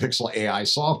Gigapixel AI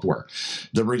software.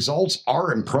 The results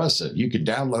are impressive. You can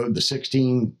download the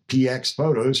 16 PX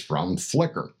photos from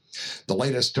Flickr. The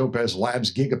latest Topaz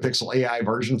Labs Gigapixel AI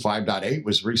version 5.8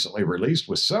 was recently released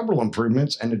with several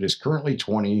improvements, and it is currently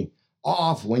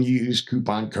off when you use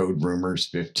coupon code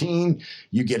rumors15.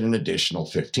 You get an additional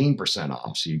 15%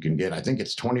 off. So you can get, I think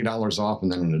it's $20 off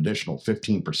and then an additional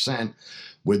 15%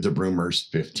 with the Rumors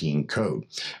 15 code.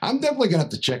 I'm definitely going to have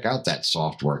to check out that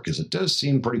software because it does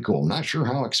seem pretty cool. I'm not sure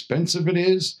how expensive it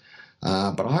is,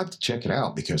 but I'll have to check it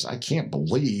out because I can't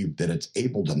believe that it's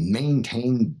able to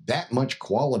maintain that much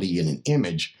quality in an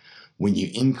image when you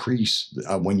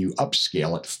when you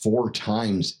upscale it 4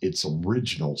 times its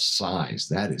original size.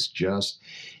 That is just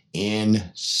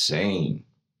insane.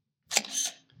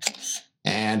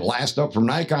 And last up from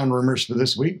Nikon rumors for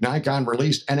this week, Nikon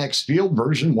released NX Field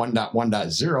version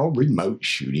 1.1.0 remote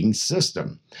shooting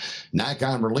system.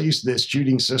 Nikon released this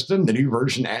shooting system. The new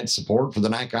version adds support for the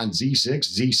Nikon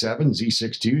Z6, Z7,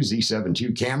 Z6 II, Z7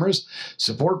 II cameras.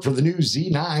 Support for the new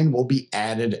Z9 will be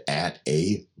added at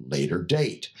a later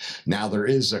date. Now, there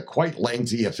is a quite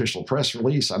lengthy official press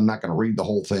release. I'm not going to read the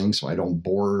whole thing so I don't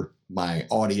bore my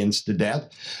audience to death.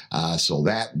 So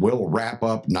that will wrap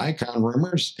up Nikon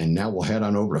rumors. And now we'll head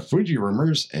on over to Fuji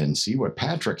rumors and see what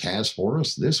Patrick has for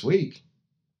us this week.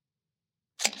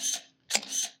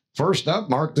 First up,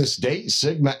 mark this date,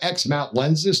 Sigma X-mount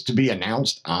lenses to be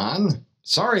announced on.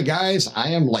 Sorry guys,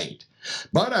 I am late.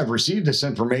 But I've received this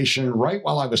information right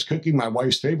while I was cooking my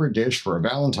wife's favorite dish for a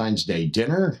Valentine's Day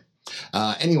dinner.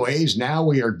 Anyways, now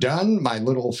we are done. My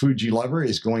little Fuji lover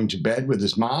is going to bed with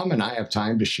his mom, and I have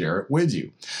time to share it with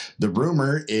you. The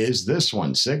rumor is this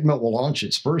one. Sigma will launch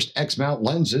its first X-mount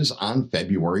lenses on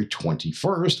February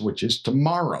 21st, which is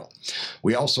tomorrow.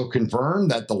 We also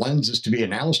confirmed that the lenses to be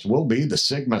announced will be the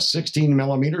Sigma 16mm,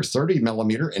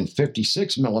 30mm, and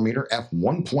 56mm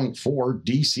f1.4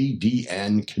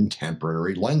 DCDN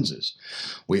contemporary lenses.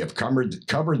 We have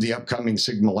covered the upcoming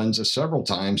Sigma lenses several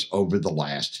times over the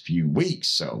last few weeks.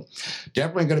 So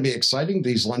definitely going to be exciting.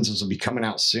 These lenses will be coming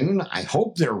out soon. I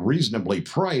hope they're reasonably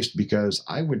priced because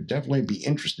I would definitely be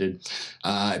interested.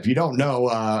 If you don't know,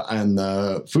 on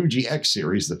the Fuji X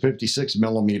series, the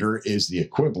 56mm is the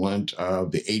equivalent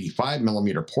of the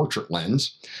 85mm portrait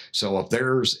lens. So if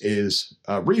theirs is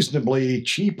reasonably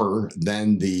cheaper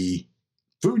than the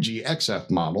Fuji XF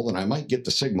model, then I might get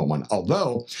the Sigma one.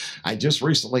 Although I just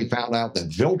recently found out that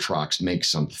Viltrox makes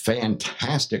some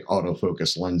fantastic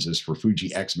autofocus lenses for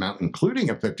Fuji X mount,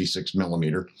 including a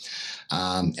 56mm.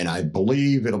 And I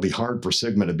believe it'll be hard for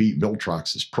Sigma to beat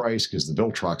Viltrox's price because the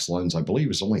Viltrox lens, I believe,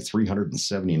 is only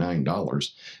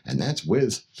 $379. And that's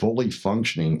with fully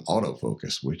functioning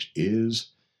autofocus, which is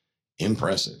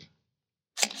impressive.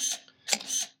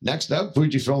 Next up,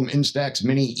 Fujifilm Instax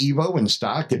Mini Evo in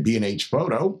stock at B&H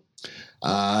Photo.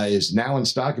 Is now in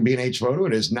stock at B&H Photo.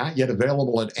 It is not yet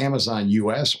available at Amazon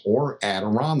US or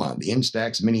Adorama. The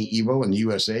Instax Mini Evo in the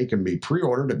USA can be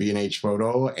pre-ordered at B&H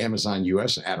Photo, Amazon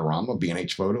US, Adorama.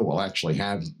 B&H Photo will actually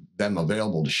have them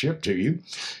available to ship to you.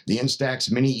 The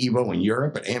Instax Mini Evo in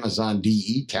Europe at Amazon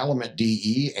DE, Calumet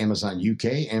DE, Amazon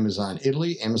UK, Amazon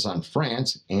Italy, Amazon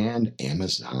France, and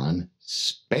Amazon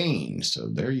Spain. So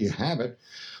there you have it.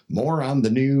 More on the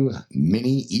new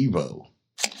Mini Evo.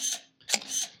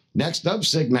 Next up,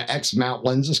 Sigma X-mount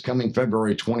lenses coming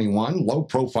February 21. Low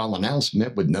profile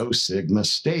announcement with no Sigma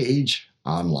stage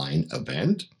online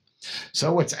event.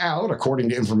 So it's out. According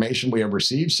to information we have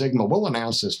received, Sigma will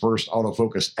announce its first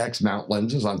autofocus X-mount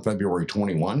lenses on February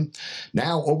 21.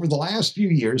 Now, over the last few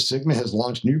years, Sigma has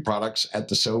launched new products at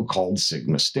the so-called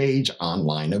Sigma Stage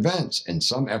online events, and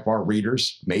some FR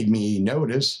readers made me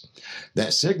notice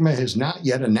that Sigma has not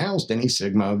yet announced any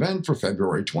Sigma event for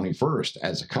February 21st.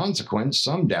 As a consequence,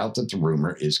 some doubt that the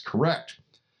rumor is correct.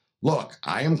 Look,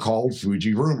 I am called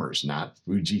Fuji Rumors, not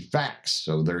Fuji Facts,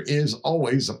 so there is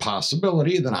always a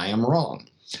possibility that I am wrong.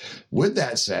 With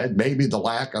that said, maybe the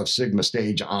lack of Sigma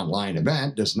Stage online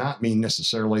event does not mean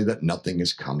necessarily that nothing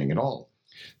is coming at all.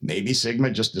 Maybe Sigma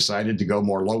just decided to go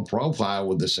more low profile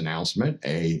with this announcement,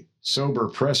 a sober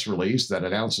press release that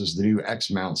announces the new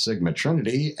X-mount Sigma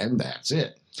Trinity, and that's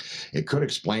it. It could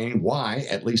explain why,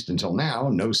 at least until now,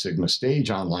 no Sigma Stage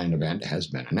online event has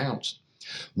been announced.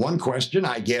 One question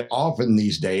I get often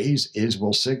these days is,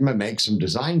 will Sigma make some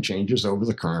design changes over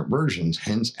the current versions,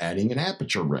 hence adding an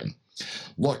aperture ring?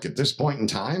 Look, at this point in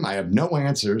time, I have no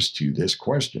answers to this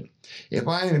question. If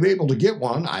I am able to get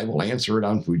one, I will answer it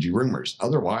on Fuji Rumors.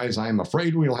 Otherwise, I am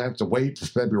afraid we'll have to wait for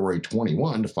February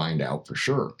 21 to find out for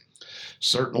sure.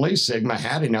 Certainly, Sigma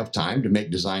had enough time to make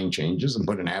design changes and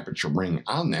put an aperture ring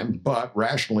on them, but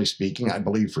rationally speaking, I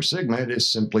believe for Sigma it is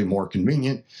simply more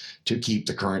convenient to keep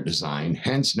the current design,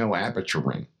 hence no aperture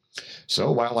ring.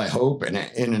 So while I hope in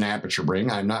an aperture ring,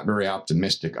 I'm not very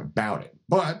optimistic about it.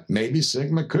 But maybe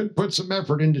Sigma could put some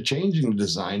effort into changing the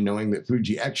design, knowing that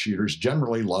Fuji X shooters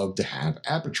generally love to have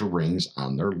aperture rings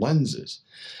on their lenses.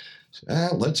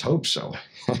 Let's hope so.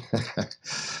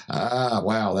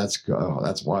 Wow,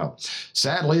 that's wild.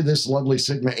 Sadly, this lovely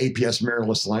Sigma APS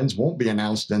mirrorless lens won't be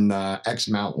announced in the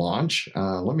X-mount launch.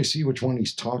 Let me see which one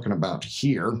he's talking about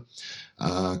here,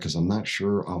 because I'm not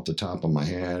sure off the top of my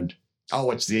head.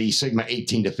 Oh, it's the Sigma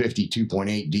 18 to 50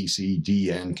 2.8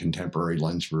 DC-DN contemporary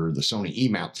lens for the Sony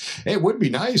E-mount. It would be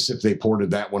nice if they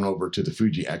ported that one over to the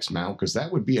Fuji X-mount, because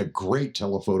that would be a great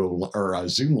telephoto or a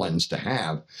zoom lens to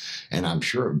have, and I'm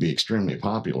sure it would be extremely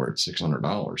popular at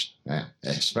 $600. Yeah,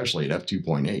 especially at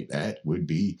f2.8. That would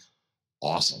be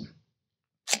awesome.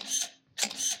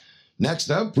 Next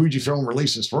up, Fujifilm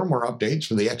releases firmware updates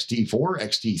for the X-T4,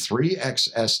 X-T3,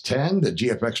 XS10, the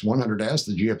GFX 100S,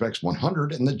 the GFX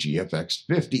 100, and the GFX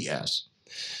 50S.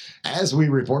 As we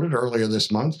reported earlier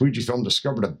this month, Fujifilm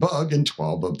discovered a bug in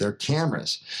 12 of their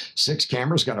cameras. 6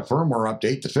 cameras got a firmware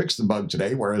update to fix the bug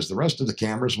today, whereas the rest of the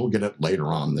cameras will get it later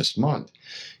on this month.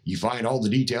 You find all the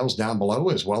details down below,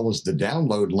 as well as the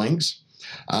download links.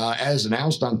 As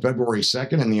announced on February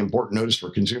 2nd in the important notice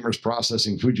for consumers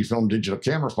processing Fujifilm digital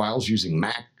camera files using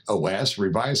Mac OS,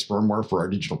 revised firmware for our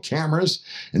digital cameras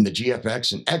in the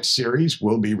GFX and X series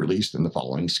will be released in the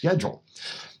following schedule.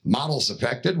 Models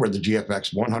affected were the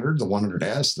GFX 100, the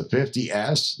 100S, the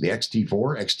 50S, the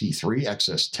X-T4, X-T3,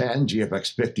 XS10,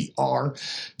 GFX 50R,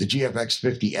 the GFX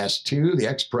 50S2, the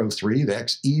X Pro 3, the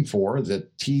XE4, the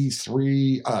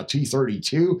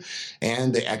T32,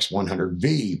 and the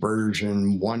X100V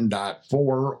version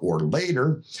 1.4 or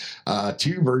later,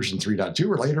 2 version 3.2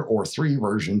 or later, or 3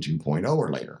 version 2.0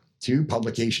 or later. 2,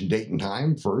 publication date and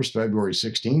time, 1st February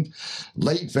 16th,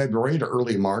 late February to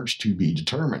early March to be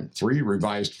determined. 3,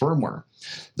 revised firmware.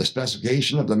 The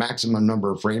specification of the maximum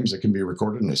number of frames that can be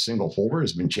recorded in a single folder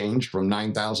has been changed from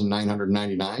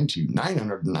 9,999 to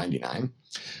 999.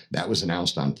 That was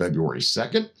announced on February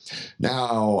 2nd.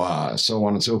 Now, so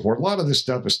on and so forth. A lot of this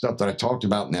stuff is stuff that I talked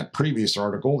about in that previous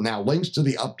article. Now, links to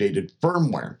the updated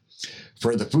firmware.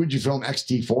 For the Fujifilm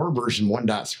X-T4 version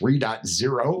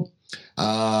 1.3.0,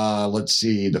 let's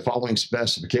see, the following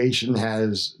specification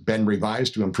has been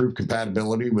revised to improve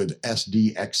compatibility with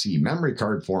SDXC memory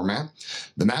card format.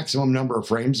 The maximum number of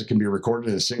frames that can be recorded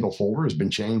in a single folder has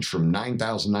been changed from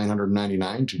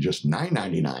 9,999 to just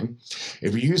 999.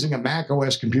 If you're using a Mac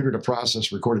OS computer to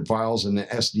process recorded files in the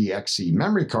SDXC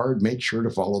memory card, make sure to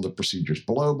follow the procedures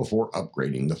below before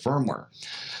upgrading the firmware.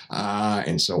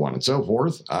 And so on and so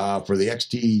forth. For the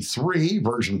X-T3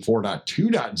 version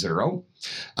 4.2.0,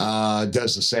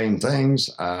 does the same things.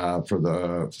 For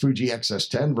the Fuji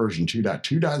XS10 version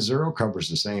 2.2.0 covers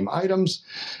the same items,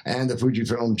 and the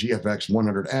Fujifilm GFX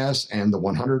 100S and the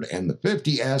 100 and the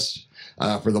 50S.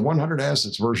 For the 100S,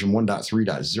 it's version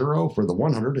 1.3.0. For the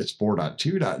 100, it's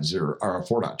 4.2.0 or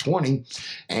 4.20,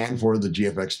 and for the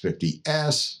GFX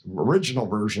 50S original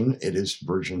version, it is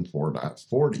version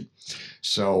 4.40.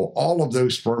 So all of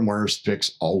those firmwares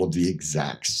fix all of the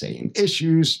exact same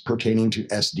issues pertaining to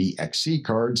SDXC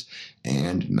cards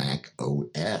and Mac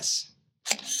OS.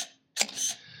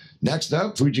 Next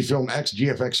up, Fujifilm X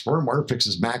GFX firmware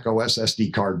fixes Mac OS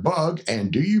SD card bug.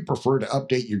 And do you prefer to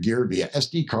update your gear via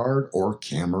SD card or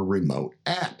camera remote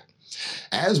app?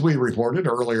 As we reported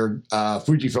earlier,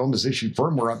 Fujifilm has issued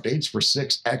firmware updates for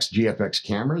 6 X GFX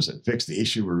cameras that fix the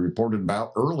issue we reported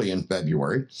about early in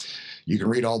February. You can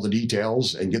read all the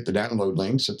details and get the download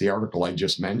links at the article I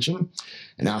just mentioned.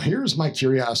 And now here's my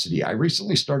curiosity. I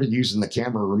recently started using the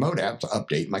camera remote app to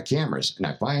update my cameras, and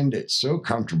I find it so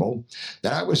comfortable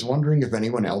that I was wondering if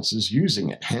anyone else is using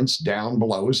it. Hence, down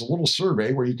below is a little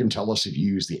survey where you can tell us if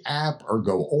you use the app or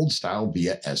go old style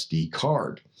via SD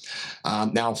card.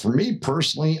 Now, for me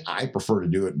personally, I prefer to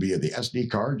do it via the SD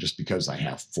card just because I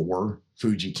have 4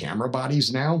 Fuji camera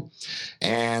bodies now.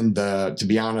 And to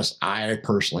be honest, I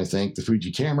personally think the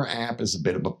Fuji camera app is a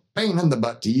bit of a pain in the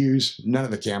butt to use. None of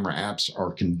the camera apps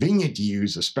are convenient to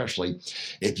use, especially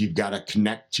if you've got to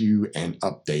connect to and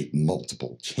update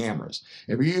multiple cameras.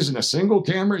 If you're using a single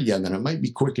camera, yeah, then it might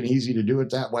be quick and easy to do it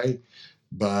that way.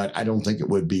 But I don't think it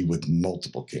would be with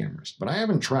multiple cameras. But I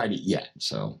haven't tried it yet,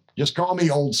 so just call me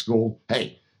old school.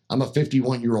 Hey, I'm a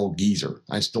 51-year-old geezer.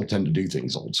 I still tend to do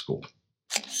things old school.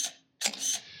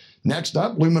 Next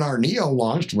up, Luminar Neo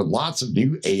launched with lots of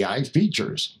new AI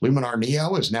features. Luminar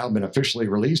Neo has now been officially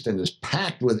released and is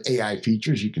packed with AI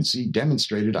features you can see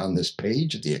demonstrated on this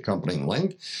page at the accompanying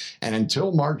link. And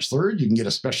until March 3rd, you can get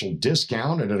a special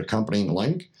discount at an accompanying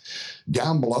link.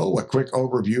 Down below, a quick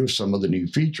overview of some of the new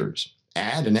features.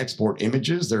 Add and export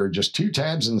images. There are just 2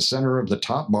 tabs in the center of the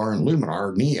top bar in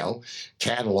Luminar Neo,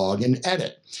 Catalog and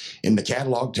Edit. In the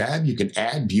Catalog tab, you can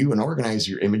add, view, and organize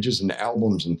your images into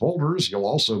albums and folders. You'll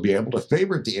also be able to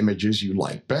favorite the images you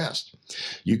like best.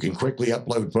 You can quickly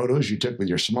upload photos you took with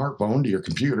your smartphone to your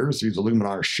computer through the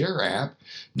Luminar Share app.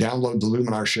 Download the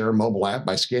Luminar Share mobile app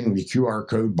by scanning the QR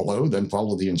code below, then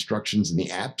follow the instructions in the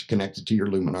app to connect it to your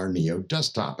Luminar Neo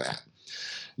desktop app.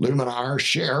 Luminar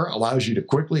Share allows you to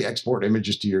quickly export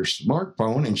images to your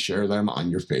smartphone and share them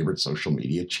on your favorite social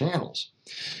media channels.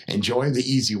 Enjoy the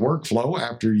easy workflow.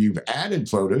 After you've added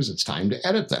photos, it's time to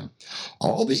edit them.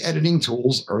 All the editing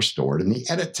tools are stored in the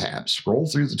Edit tab. Scroll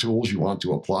through the tools you want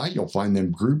to apply. You'll find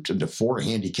them grouped into 4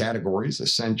 handy categories: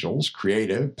 Essentials,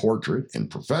 Creative, Portrait,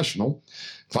 and Professional.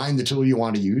 Find the tool you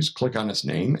want to use, click on its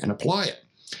name, and apply it.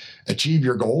 Achieve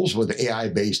your goals with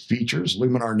AI-based features.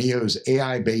 Luminar Neo's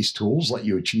AI-based tools let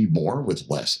you achieve more with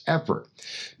less effort.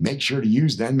 Make sure to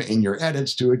use them in your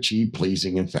edits to achieve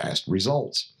pleasing and fast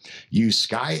results. Use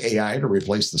Sky AI to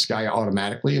replace the sky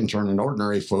automatically and turn an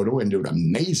ordinary photo into an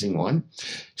amazing one.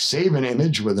 Save an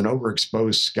image with an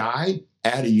overexposed sky,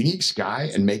 add a unique sky,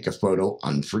 and make a photo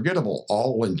unforgettable,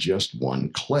 all in just one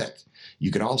click. You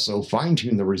can also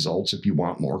fine-tune the results if you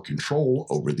want more control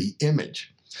over the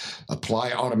image.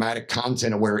 Apply automatic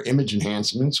content-aware image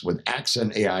enhancements with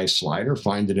Accent AI slider.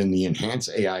 Find it in the Enhance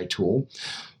AI tool.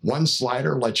 One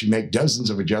slider lets you make dozens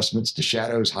of adjustments to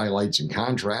shadows, highlights, and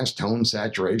contrast, tone,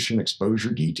 saturation,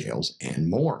 exposure, details, and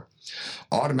more.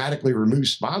 Automatically remove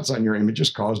spots on your images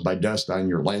caused by dust on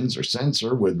your lens or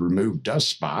sensor with Remove Dust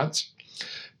Spots.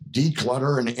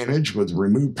 Declutter an image with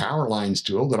Remove Power Lines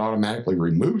tool that automatically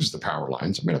removes the power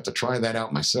lines. I'm going to have to try that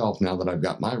out myself now that I've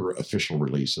got my official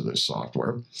release of this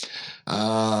software.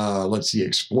 Let's see,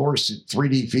 explore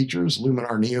 3D features.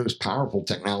 Luminar Neo's powerful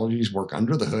technologies work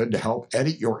under the hood to help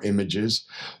edit your images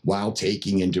while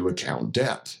taking into account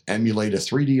depth. Emulate a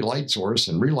 3D light source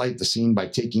and relight the scene by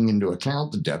taking into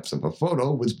account the depth of a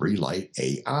photo with Relight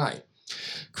AI.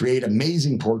 Create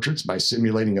amazing portraits by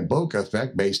simulating a bokeh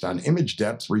effect based on image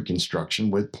depth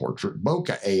reconstruction with Portrait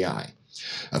Bokeh AI.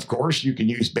 Of course, you can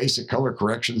use basic color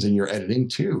corrections in your editing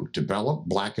too. Develop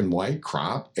black and white,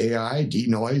 crop, AI,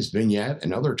 denoise, vignette,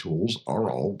 and other tools are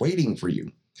all waiting for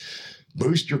you.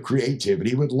 Boost your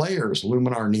creativity with layers.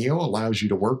 Luminar Neo allows you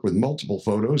to work with multiple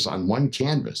photos on one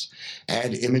canvas.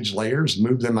 Add image layers,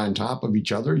 move them on top of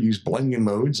each other, use blending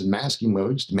modes and masking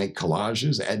modes to make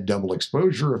collages, add double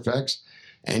exposure effects,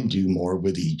 and do more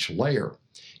with each layer.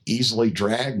 Easily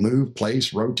drag, move,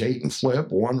 place, rotate, and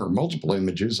flip one or multiple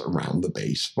images around the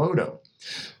base photo.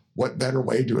 What better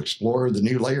way to explore the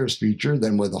new layers feature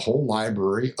than with a whole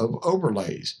library of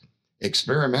overlays?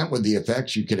 Experiment with the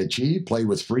effects you can achieve. Play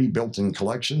with free built-in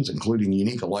collections, including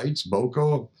unique lights,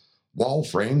 bokeh, wall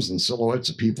frames, and silhouettes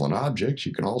of people and objects.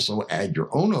 You can also add your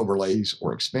own overlays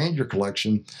or expand your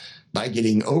collection by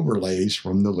getting overlays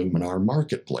from the Luminar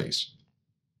Marketplace.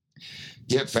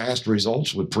 Get fast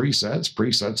results with presets.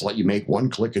 Presets let you make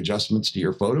one-click adjustments to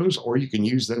your photos, or you can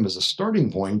use them as a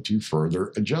starting point to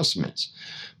further adjustments.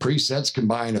 Presets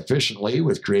combine efficiently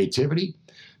with creativity.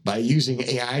 By using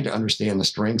AI to understand the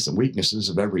strengths and weaknesses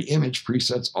of every image,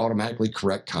 presets automatically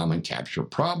correct common capture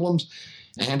problems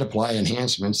and apply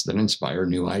enhancements that inspire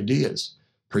new ideas.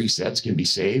 Presets can be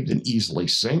saved and easily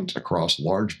synced across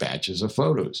large batches of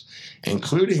photos,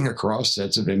 including across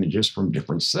sets of images from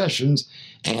different sessions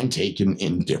and taken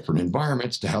in different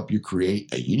environments to help you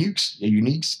create a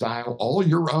unique style all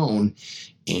your own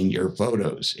in your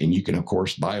photos. And you can, of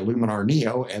course, buy Luminar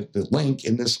Neo at the link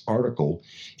in this article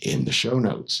in the show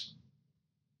notes.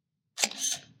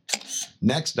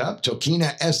 Next up,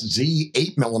 Tokina SZ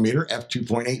 8mm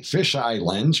f2.8 fisheye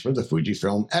lens for the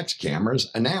Fujifilm X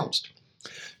cameras announced.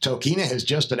 Tokina has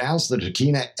just announced the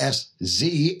Tokina SZ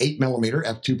 8mm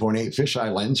f2.8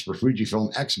 fisheye lens for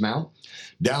Fujifilm X mount.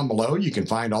 Down below, you can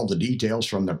find all the details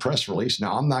from the press release.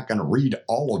 Now, I'm not going to read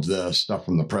all of the stuff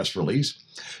from the press release.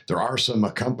 There is an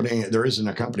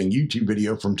accompanying YouTube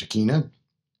video from Tokina.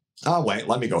 Oh, wait,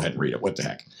 let me go ahead and read it. What the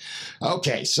heck?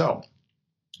 Okay, so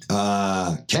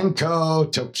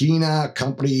Kenko Tokina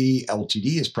Company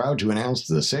Ltd. is proud to announce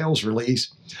the sales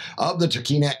release of the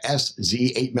Tokina SZ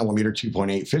 8mm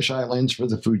 2.8 fisheye lens for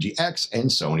the Fuji X and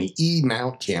Sony E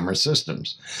mount camera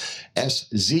systems.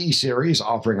 SZ series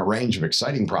offering a range of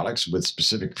exciting products with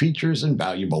specific features and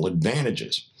valuable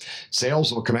advantages.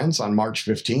 Sales will commence on March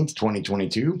 15th,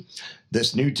 2022.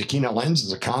 This new Tokina lens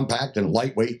is a compact and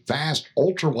lightweight, fast,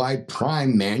 ultra-wide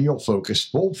prime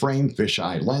manual-focused full-frame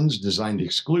fisheye lens designed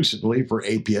exclusively for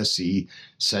APS-C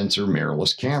sensor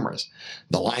mirrorless cameras.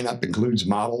 The lineup includes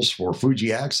models for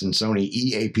Fuji X and Sony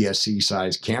E APS-C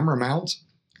size camera mounts,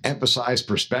 Emphasized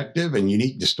perspective and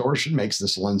unique distortion makes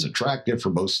this lens attractive for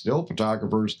both still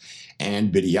photographers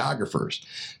and videographers.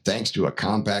 Thanks to a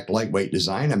compact, lightweight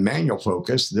design and manual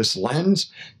focus, this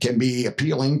lens can be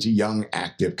appealing to young,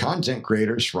 active content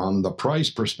creators. From the price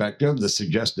perspective, the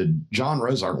suggested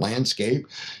genres are landscape,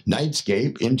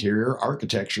 nightscape, interior,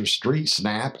 architecture, street,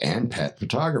 snap, and pet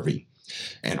photography.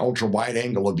 An ultra-wide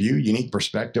angle of view, unique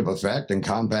perspective effect, and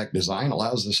compact design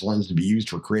allows this lens to be used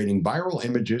for creating viral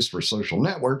images for social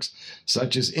networks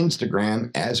such as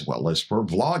Instagram, as well as for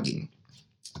vlogging.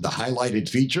 The highlighted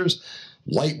features: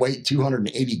 lightweight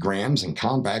 280 grams and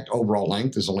compact overall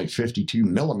length is only 52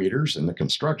 millimeters in the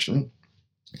construction.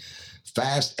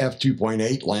 Fast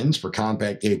f2.8 lens for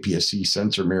compact APS-C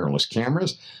sensor mirrorless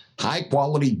cameras. High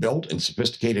quality built and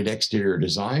sophisticated exterior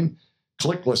design.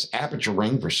 Clickless aperture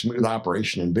ring for smooth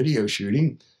operation and video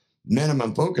shooting.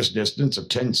 Minimum focus distance of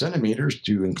 10 centimeters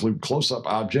to include close-up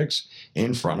objects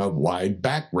in front of wide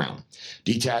background.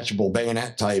 Detachable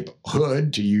bayonet type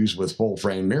hood to use with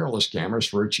full-frame mirrorless cameras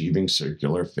for achieving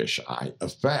circular fisheye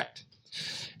effect.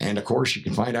 And of course, you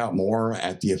can find out more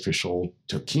at the official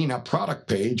Tokina product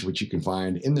page, which you can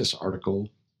find in this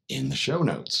article in the show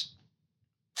notes.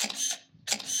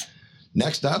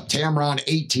 Next up, Tamron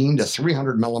 18 to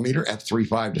 300 millimeter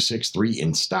f3.5 to 6.3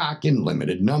 in stock in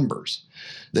limited numbers.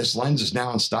 This lens is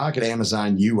now in stock at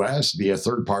Amazon US via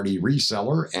third-party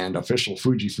reseller and official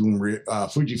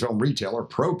Fujifilm retailer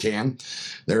ProCam.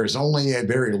 There is only a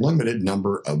very limited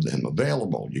number of them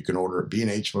available. You can order at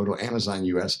B&H Photo, Amazon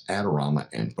US, Adorama,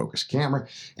 and Focus Camera.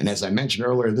 And as I mentioned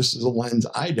earlier, this is a lens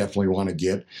I definitely want to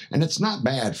get, and it's not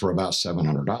bad for about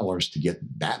 $700 to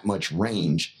get that much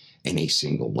range in a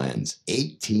single lens,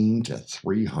 18 to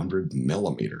 300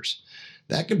 millimeters.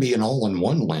 That could be an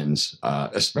all-in-one lens,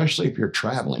 especially if you're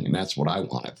traveling, and that's what I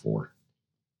want it for.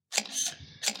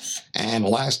 And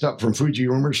last up from Fuji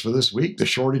Rumors for this week, the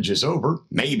shortage is over,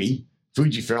 maybe.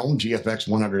 Fujifilm GFX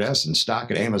 100S in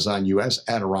stock at Amazon US,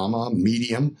 Adorama,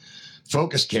 Medium,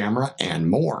 Focus Camera, and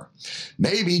more.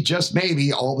 Maybe, just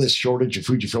maybe, all this shortage of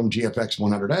Fujifilm GFX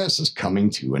 100S is coming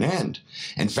to an end.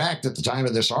 In fact, at the time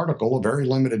of this article, a very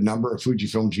limited number of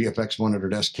Fujifilm GFX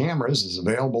 100S cameras is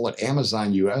available at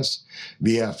Amazon US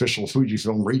via official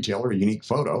Fujifilm retailer Unique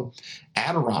Photo,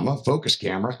 Adorama, Focus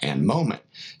Camera, and Moment.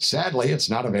 Sadly, it's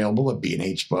not available at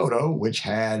B&H Photo, which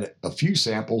had a few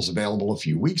samples available a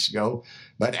few weeks ago,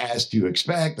 but as to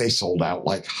expect, they sold out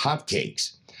like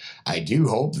hotcakes. I do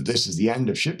hope that this is the end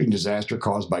of shipping disaster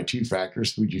caused by two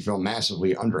factors: Fujifilm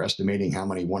massively underestimating how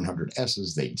many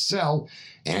 100Ss they'd sell,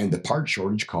 and the part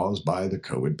shortage caused by the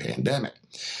COVID pandemic.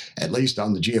 At least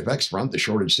on the GFX front, the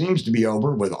shortage seems to be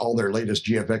over with all their latest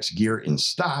GFX gear in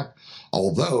stock,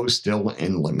 although still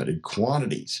in limited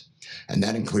quantities. And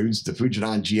that includes the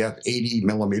Fujinon GF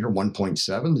 80mm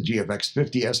 1.7, the GFX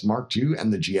 50S Mark II,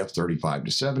 and the GF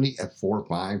 35-70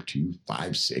 f4.5 to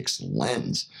 5.6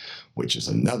 lens, which is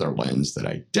another lens that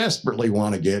I desperately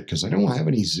want to get because I don't have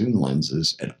any zoom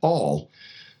lenses at all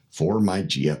for my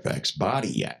GFX body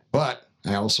yet. But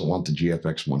I also want the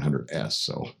GFX 100S,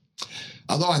 so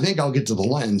although I think I'll get to the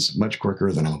lens much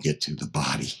quicker than I'll get to the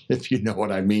body, if you know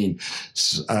what I mean.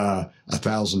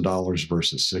 $1,000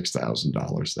 versus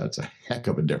 $6,000. That's a heck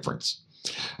of a difference.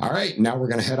 All right, now we're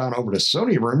going to head on over to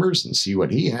Sony Rumors and see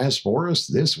what he has for us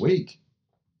this week.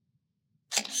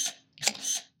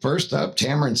 First up,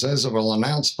 Tamron says it will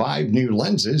announce 5 new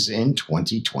lenses in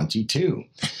 2022.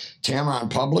 Tamron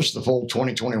published the full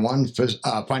 2021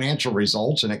 financial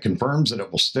results, and it confirms that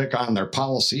it will stick on their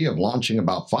policy of launching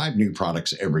about 5 new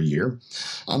products every year.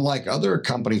 Unlike other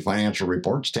company financial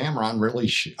reports, Tamron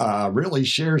really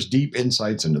shares deep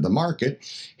insights into the market.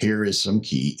 Here is some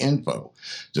key info.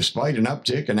 Despite an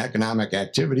uptick in economic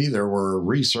activity, there were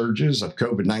resurges of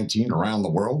COVID-19 around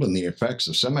the world, and the effects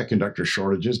of semiconductor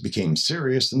shortages became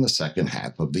serious in the second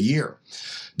half of the year.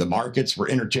 The markets for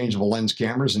interchangeable lens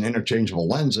cameras and interchangeable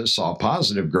lenses saw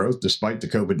positive growth despite the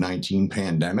COVID-19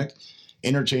 pandemic.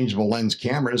 Interchangeable lens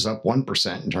cameras up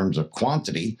 1% in terms of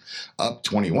quantity, up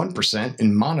 21%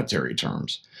 in monetary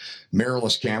terms.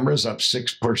 Mirrorless cameras up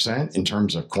 6% in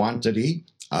terms of quantity,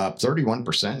 up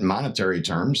 31% in monetary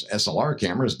terms. SLR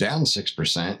cameras down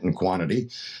 6% in quantity,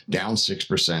 down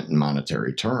 6% in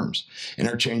monetary terms.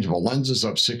 Interchangeable lenses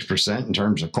up 6% in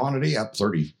terms of quantity, up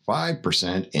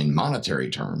 35% in monetary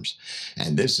terms.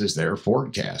 And this is their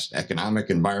forecast. Economic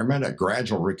environment, a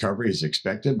gradual recovery is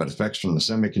expected, but effects from the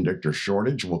semiconductor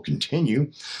shortage will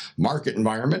continue. Market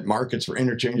environment, markets for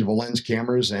interchangeable lens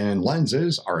cameras and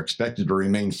lenses are expected to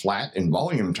remain flat in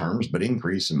volume terms, but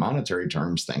increase in monetary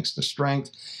terms thanks to strength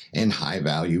and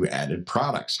high-value added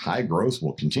products. High growth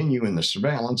will continue in the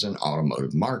surveillance and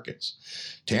automotive markets.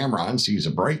 Tamron sees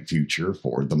a bright future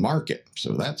for the market,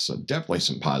 so that's definitely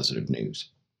some positive news.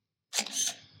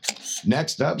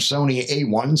 Next up, Sony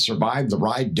A1 survived the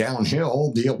ride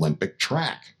downhill the Olympic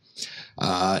track.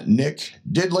 Nick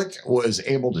Didlick was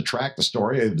able to track the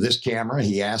story of this camera.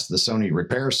 He asked the Sony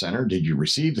Repair Center, "Did you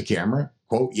receive the camera?"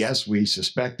 Quote, "Yes, we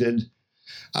suspected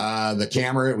the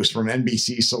camera. It was from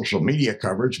NBC social media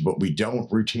coverage, but we don't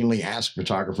routinely ask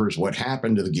photographers what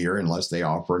happened to the gear unless they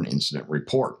offer an incident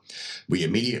report. We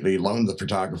immediately loaned the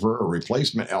photographer a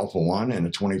replacement Alpha 1 and a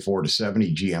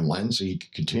 24-70 GM lens so he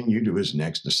could continue to his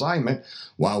next assignment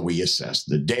while we assessed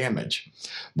the damage."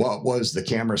 What was the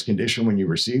camera's condition when you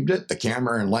received it? The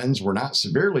camera and lens were not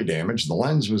severely damaged. The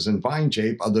lens was in fine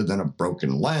shape other than a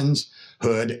broken lens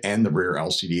hood, and the rear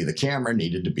LCD of the camera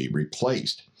needed to be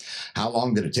replaced. How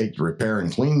long did it take to repair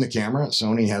and clean the camera?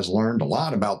 Sony has learned a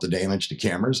lot about the damage to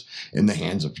cameras in the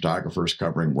hands of photographers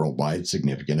covering worldwide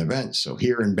significant events. So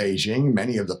here in Beijing,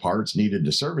 many of the parts needed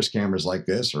to service cameras like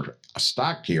this are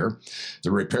stocked here.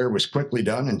 The repair was quickly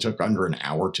done and took under an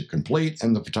hour to complete,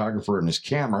 and the photographer and his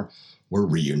camera were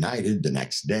reunited the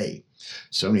next day.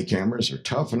 Sony cameras are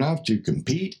tough enough to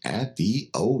compete at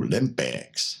the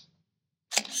Olympics.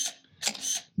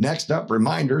 Next up,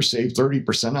 reminder, save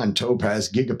 30% on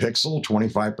Topaz Gigapixel,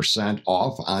 25%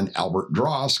 off on Albert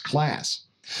Dross Class.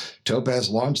 Topaz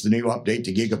launched the new update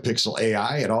to Gigapixel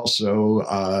AI. It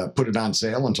also put it on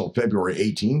sale until February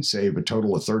 18th. Save a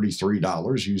total of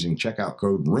 $33 using checkout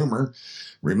code RUMOR.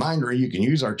 Reminder, you can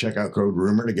use our checkout code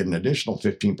RUMOR to get an additional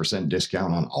 15%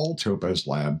 discount on all Topaz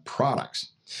Lab products.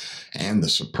 And the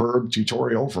superb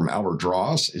tutorial from Albert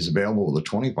Dross is available with a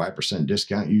 25%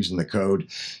 discount using the code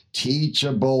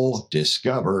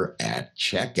TEACHABLEDISCOVER at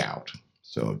checkout.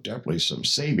 So definitely some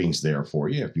savings there for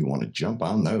you if you want to jump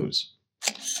on those.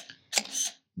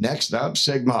 Next up,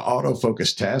 Sigma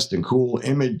autofocus test and cool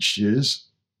images,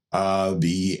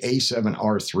 the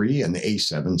A7R3 and the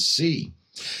A7C.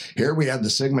 Here we have the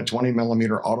Sigma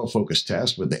 20mm autofocus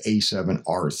test with the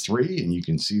A7R3, and you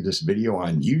can see this video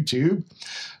on YouTube.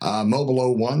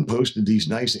 Mobile01 posted these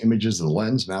nice images of the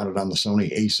lens mounted on the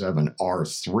Sony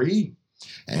A7R3,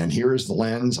 and here is the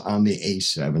lens on the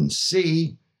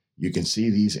A7C. You can see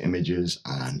these images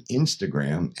on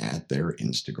Instagram at their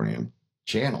Instagram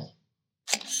channel.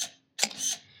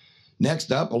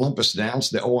 Next up, Olympus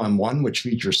announced the OM1, which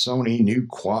features Sony new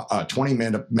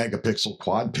 20-megapixel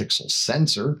quad-pixel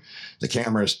sensor. The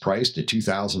camera is priced at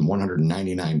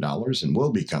 $2,199 and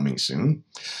will be coming soon.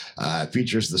 It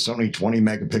features the Sony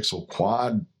 20-megapixel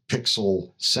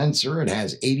quad-pixel sensor. It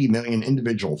has 80 million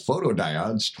individual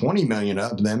photodiodes. 20 million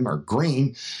of them are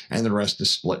green, and the rest is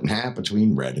split in half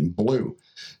between red and blue.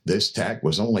 This tech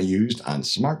was only used on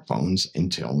smartphones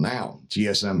until now.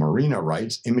 GSM Marina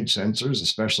writes, image sensors,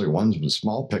 especially ones with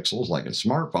small pixels like in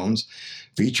smartphones,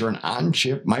 feature an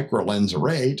on-chip micro-lens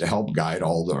array to help guide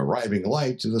all the arriving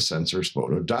light to the sensor's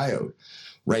photodiode.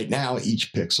 Right now,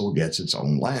 each pixel gets its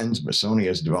own lens, but Sony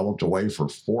has developed a way for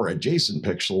 4 adjacent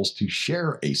pixels to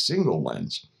share a single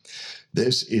lens.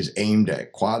 This is aimed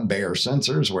at quad-Bayer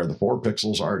sensors where the 4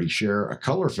 pixels already share a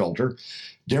color filter.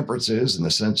 Differences in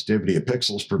the sensitivity of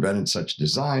pixels prevented such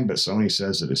design, but Sony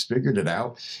says it has figured it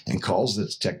out and calls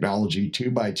its technology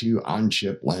 2x2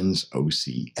 on-chip lens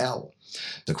OCL.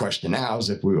 The question now is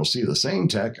if we will see the same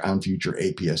tech on future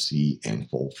APS-C and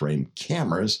full-frame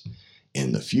cameras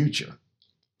in the future.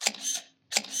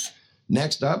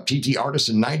 Next up, TT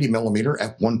Artisan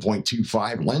 90mm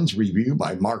f1.25 lens review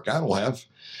by Mark Adelheff.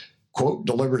 Quote,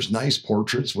 delivers nice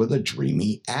portraits with a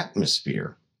dreamy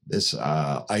atmosphere. This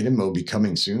item will be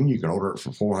coming soon. You can order it for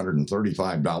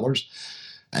 $435.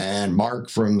 And Mark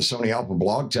from the Sony Alpha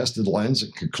blog tested the lens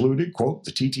and concluded, quote,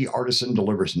 the TT Artisan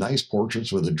delivers nice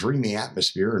portraits with a dreamy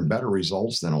atmosphere and better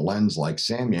results than a lens like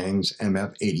Samyang's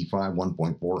MF85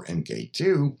 1.4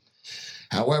 MK2.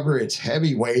 However, its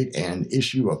heavyweight and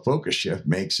issue of focus shift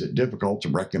makes it difficult to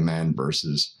recommend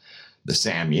versus the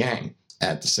Samyang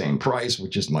at the same price,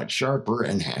 which is much sharper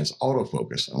and has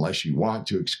autofocus, unless you want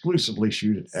to exclusively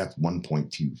shoot at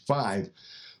f1.25.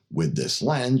 With this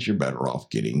lens, you're better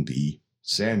off getting the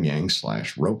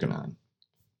Samyang/Rokinon.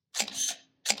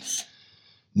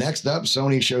 Next up,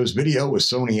 Sony shows video with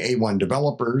Sony A1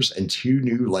 developers and 2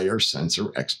 new layer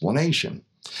sensor explanation.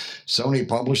 Sony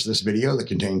published this video that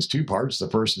contains two parts. The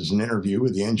first is an interview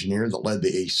with the engineer that led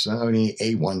the Sony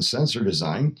A1 sensor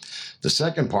design. The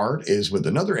second part is with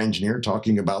another engineer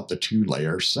talking about the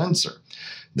two-layer sensor.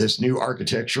 This new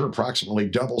architecture approximately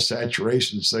doubles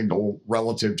saturation signal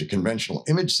relative to conventional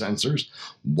image sensors,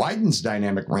 widens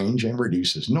dynamic range, and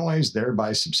reduces noise,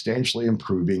 thereby substantially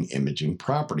improving imaging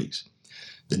properties.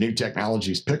 The new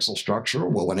technology's pixel structure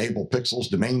will enable pixels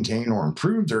to maintain or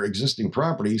improve their existing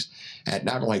properties at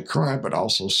not only current but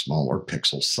also smaller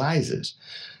pixel sizes.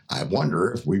 I wonder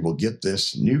if we will get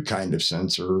this new kind of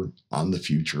sensor on the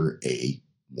future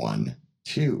A1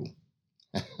 II.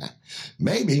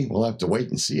 Maybe. We'll have to wait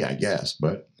and see, I guess,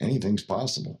 but anything's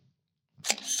possible.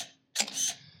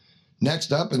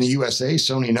 Next up in the USA,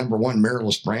 Sony #1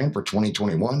 mirrorless brand for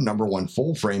 2021, #1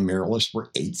 full-frame mirrorless for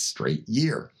 8th straight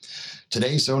year.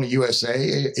 Today, Sony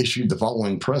USA issued the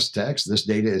following press text. This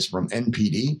data is from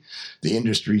NPD, the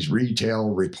industry's retail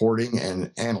reporting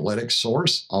and analytics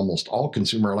source. Almost all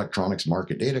consumer electronics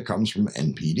market data comes from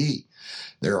NPD.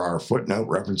 There are footnote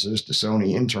references to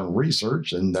Sony internal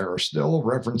research, and these are still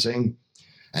referencing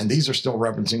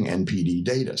NPD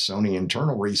data. Sony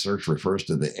internal research refers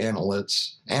to the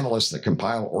analysts that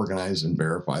compile, organize, and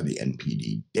verify the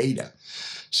NPD data.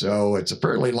 So it's a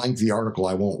fairly lengthy article.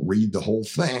 I won't read the whole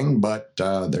thing, but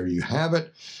there you have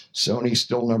it. Sony's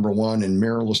still #1 in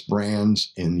mirrorless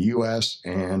brands in the US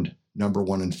and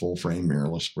 #1 in full-frame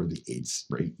mirrorless for the 8th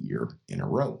straight year in a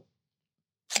row.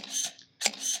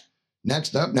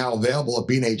 Next up, now available at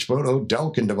B&H Photo,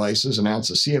 Delkin Devices announced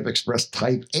the CF Express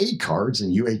Type A cards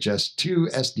and UHS-2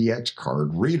 SDX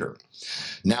card reader.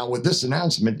 Now, with this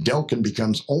announcement, Delkin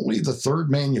becomes only the third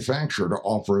manufacturer to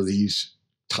offer these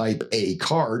Type A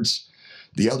cards,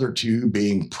 the other two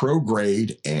being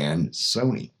ProGrade and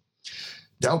Sony.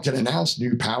 Delkin announced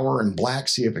new Power and Black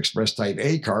CF Express Type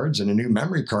A cards and a new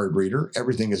memory card reader.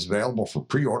 Everything is available for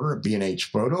pre-order at B&H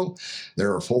Photo.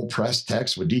 There are full press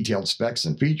text with detailed specs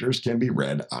and features can be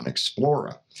read on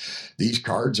Explora. These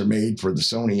cards are made for the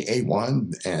Sony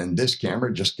A1, and this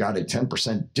camera just got a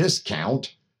 10%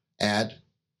 discount at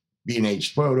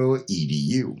B&H Photo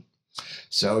EDU.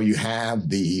 So you have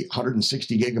the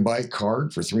 160 gigabyte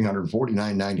card for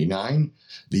 $349.99,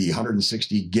 the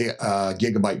 160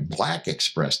 gigabyte Black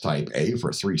Express Type A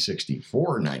for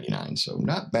 $364.99. So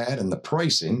not bad in the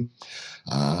pricing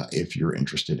if you're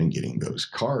interested in getting those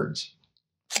cards.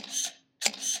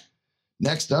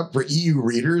 Next up, for EU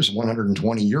readers,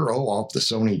 €120 off the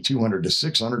Sony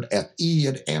 200-600 FE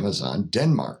at Amazon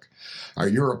Denmark. Our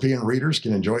European readers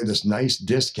can enjoy this nice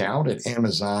discount at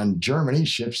Amazon Germany.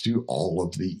 Ships to all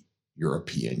of the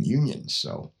European Union.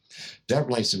 So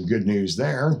definitely some good news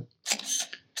there.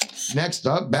 Next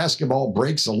up, basketball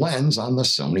breaks a lens on the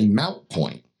Sony mount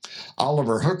point.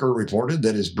 Oliver Hooker reported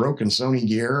that his broken Sony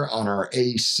gear on our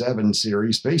A7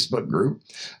 series Facebook group.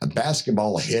 A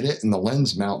basketball hit it and the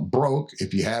lens mount broke.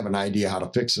 If you have an idea how to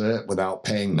fix it without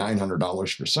paying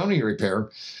 $900 for Sony repair,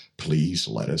 please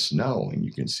let us know. And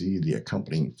you can see the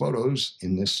accompanying photos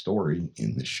in this story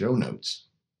in the show notes.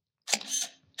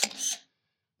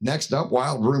 Next up,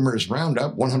 Wild Rumors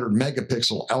Roundup, 100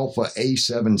 megapixel Alpha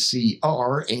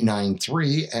A7CR, A9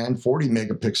 III, and 40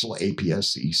 megapixel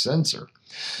APS-C sensor.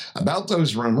 About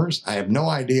those rumors, I have no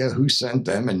idea who sent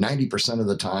them, and 90% of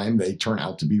the time they turn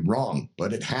out to be wrong.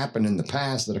 But it happened in the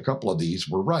past that a couple of these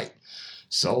were right.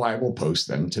 So I will post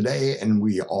them today, and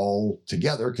we all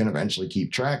together can eventually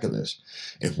keep track of this.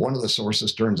 If one of the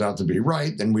sources turns out to be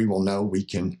right, then we will know we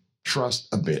can trust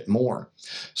a bit more.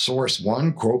 Source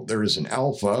 1, quote, there is an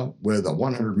Alpha with a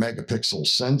 100 megapixel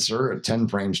sensor at 10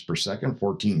 frames per second,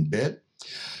 14-bit.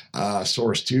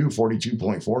 Source 2,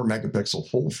 42.4 megapixel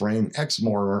full frame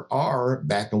XMR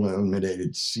back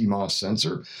illuminated CMOS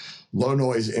sensor. Low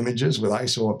noise images with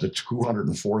ISO up to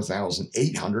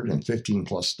 204,800 and 15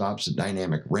 plus stops of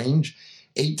dynamic range.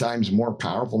 8 times more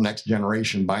powerful next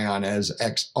generation Bionez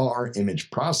XR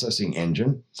image processing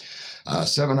engine.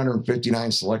 759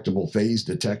 selectable phase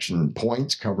detection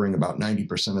points covering about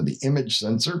 90% of the image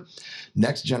sensor.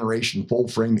 Next generation full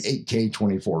frame 8K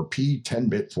 24p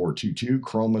 10-bit 422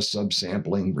 chroma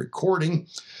subsampling recording.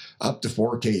 Up to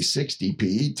 4K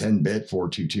 60p 10-bit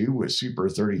 422 with Super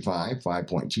 35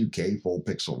 5.2K full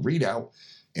pixel readout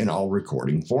in all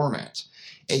recording formats.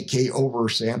 8K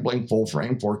oversampling full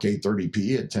frame 4K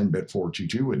 30p at 10-bit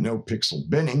 422 with no pixel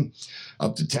binning.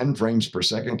 Up to 10 frames per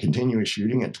second continuous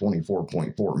shooting at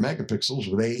 24.4 megapixels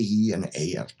with AE and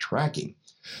AF tracking.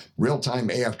 Real-time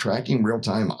AF tracking,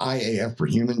 real-time IAF for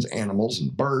humans, animals,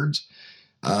 and birds.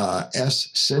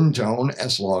 S-Syntone,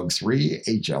 S-Log3,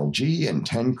 HLG, and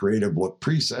 10 creative look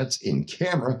presets in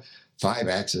camera,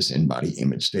 5-axis in-body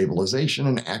image stabilization,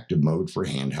 and active mode for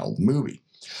handheld movie.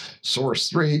 Source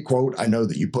 3, quote, I know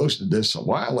that you posted this a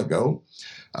while ago.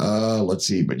 Let's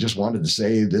see, but just wanted to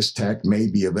say this tech may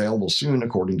be available soon,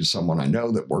 according to someone I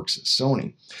know that works at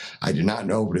Sony. I do not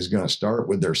know if it is going to start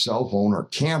with their cell phone or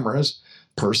cameras.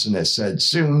 Person has said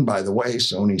soon. By the way,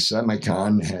 Sony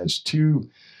Semicon has 2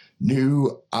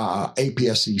 new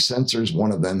APS-C sensors.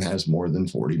 One of them has more than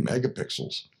 40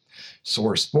 megapixels.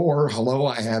 Source 4, hello,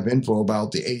 I have info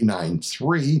about the A9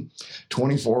 III,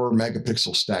 24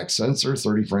 megapixel stack sensor,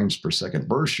 30 frames per second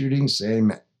burst shooting,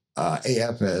 same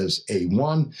AF as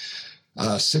A1,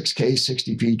 6K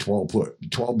 60p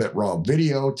 12-bit raw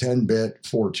video, 10-bit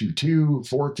 422,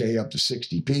 4K up to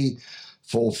 60p,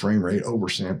 full frame rate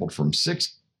oversampled from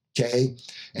 6K,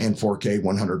 and 4K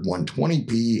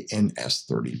 120p in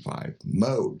S35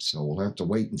 mode. So we'll have to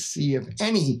wait and see if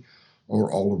any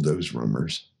or all of those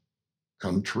rumors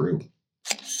come true.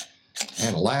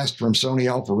 And last from Sony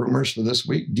Alpha Rumors for this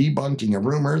week, debunking a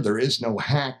rumor, there is no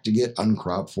hack to get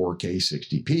uncropped 4K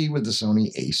 60p with the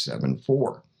Sony a7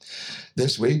 IV.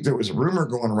 This week, there was a rumor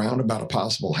going around about a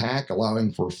possible hack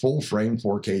allowing for full-frame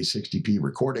 4K 60p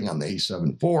recording on the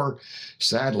a7 IV.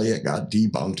 Sadly, it got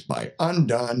debunked by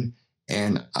Undone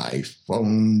and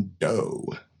iPhone Doe.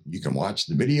 You can watch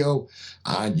the video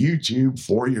on YouTube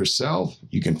for yourself.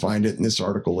 You can find it in this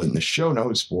article in the show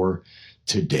notes for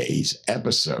today's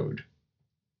episode.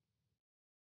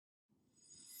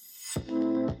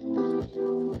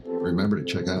 Remember to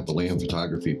check out the Liam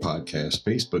Photography Podcast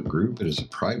Facebook group. It is a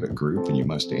private group, and you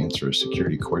must answer a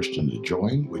security question to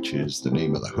join, which is the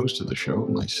name of the host of the show,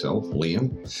 myself,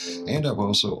 Liam. And I've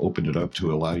also opened it up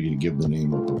to allow you to give the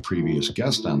name of a previous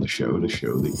guest on the show to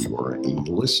show that you are a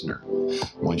listener.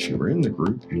 Once you are in the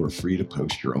group, you are free to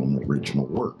post your own original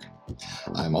work.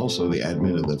 I'm also the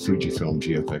admin of the Fujifilm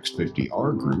GFX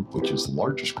 50R group, which is the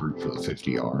largest group for the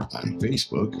 50R on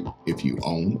Facebook. If you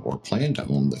own or plan to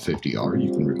own the 50R,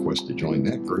 you can request to join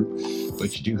that group,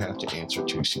 but you do have to answer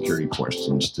 2 security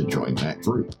questions to join that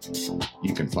group.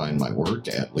 You can find my work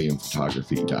at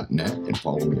liamphotography.net and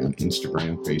follow me on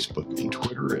Instagram, Facebook, and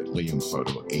Twitter at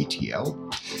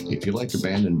liamphotoatl. If you like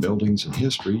abandoned buildings and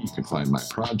history, you can find my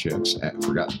projects at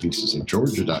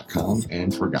forgottenpiecesofgeorgia.com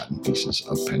and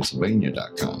forgottenpiecesofpennsylvania.com.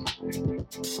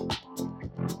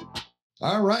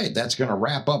 All right, that's going to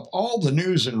wrap up all the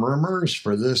news and rumors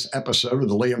for this episode of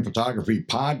the Liam Photography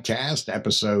Podcast,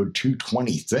 episode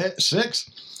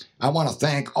 226. I want to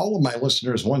thank all of my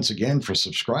listeners once again for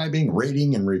subscribing,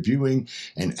 rating, and reviewing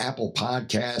in Apple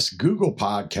Podcasts, Google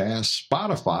Podcasts,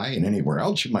 Spotify, and anywhere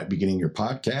else you might be getting your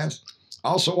podcast.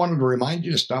 Also wanted to remind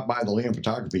you to stop by the Liam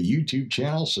Photography YouTube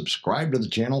channel, subscribe to the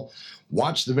channel,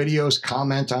 watch the videos,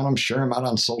 comment on them, share them out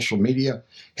on social media,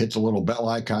 hit the little bell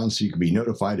icon so you can be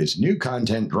notified as new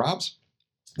content drops.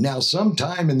 Now,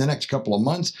 sometime in the next couple of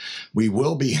months, we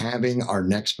will be having our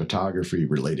next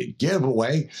photography-related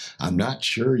giveaway. I'm not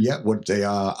sure yet what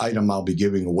the item I'll be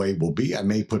giving away will be. I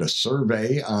may put a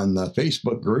survey on the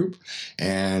Facebook group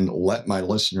and let my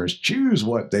listeners choose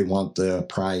what they want the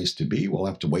prize to be. We'll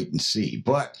have to wait and see.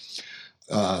 But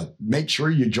make sure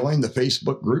you join the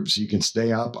Facebook group so you can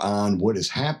stay up on what is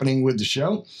happening with the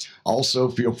show. Also,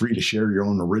 feel free to share your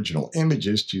own original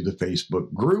images to the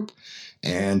Facebook group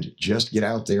and just get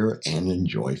out there and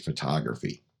enjoy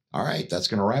photography. All right, that's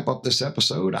going to wrap up this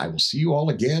episode. I will see you all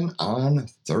again on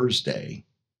Thursday.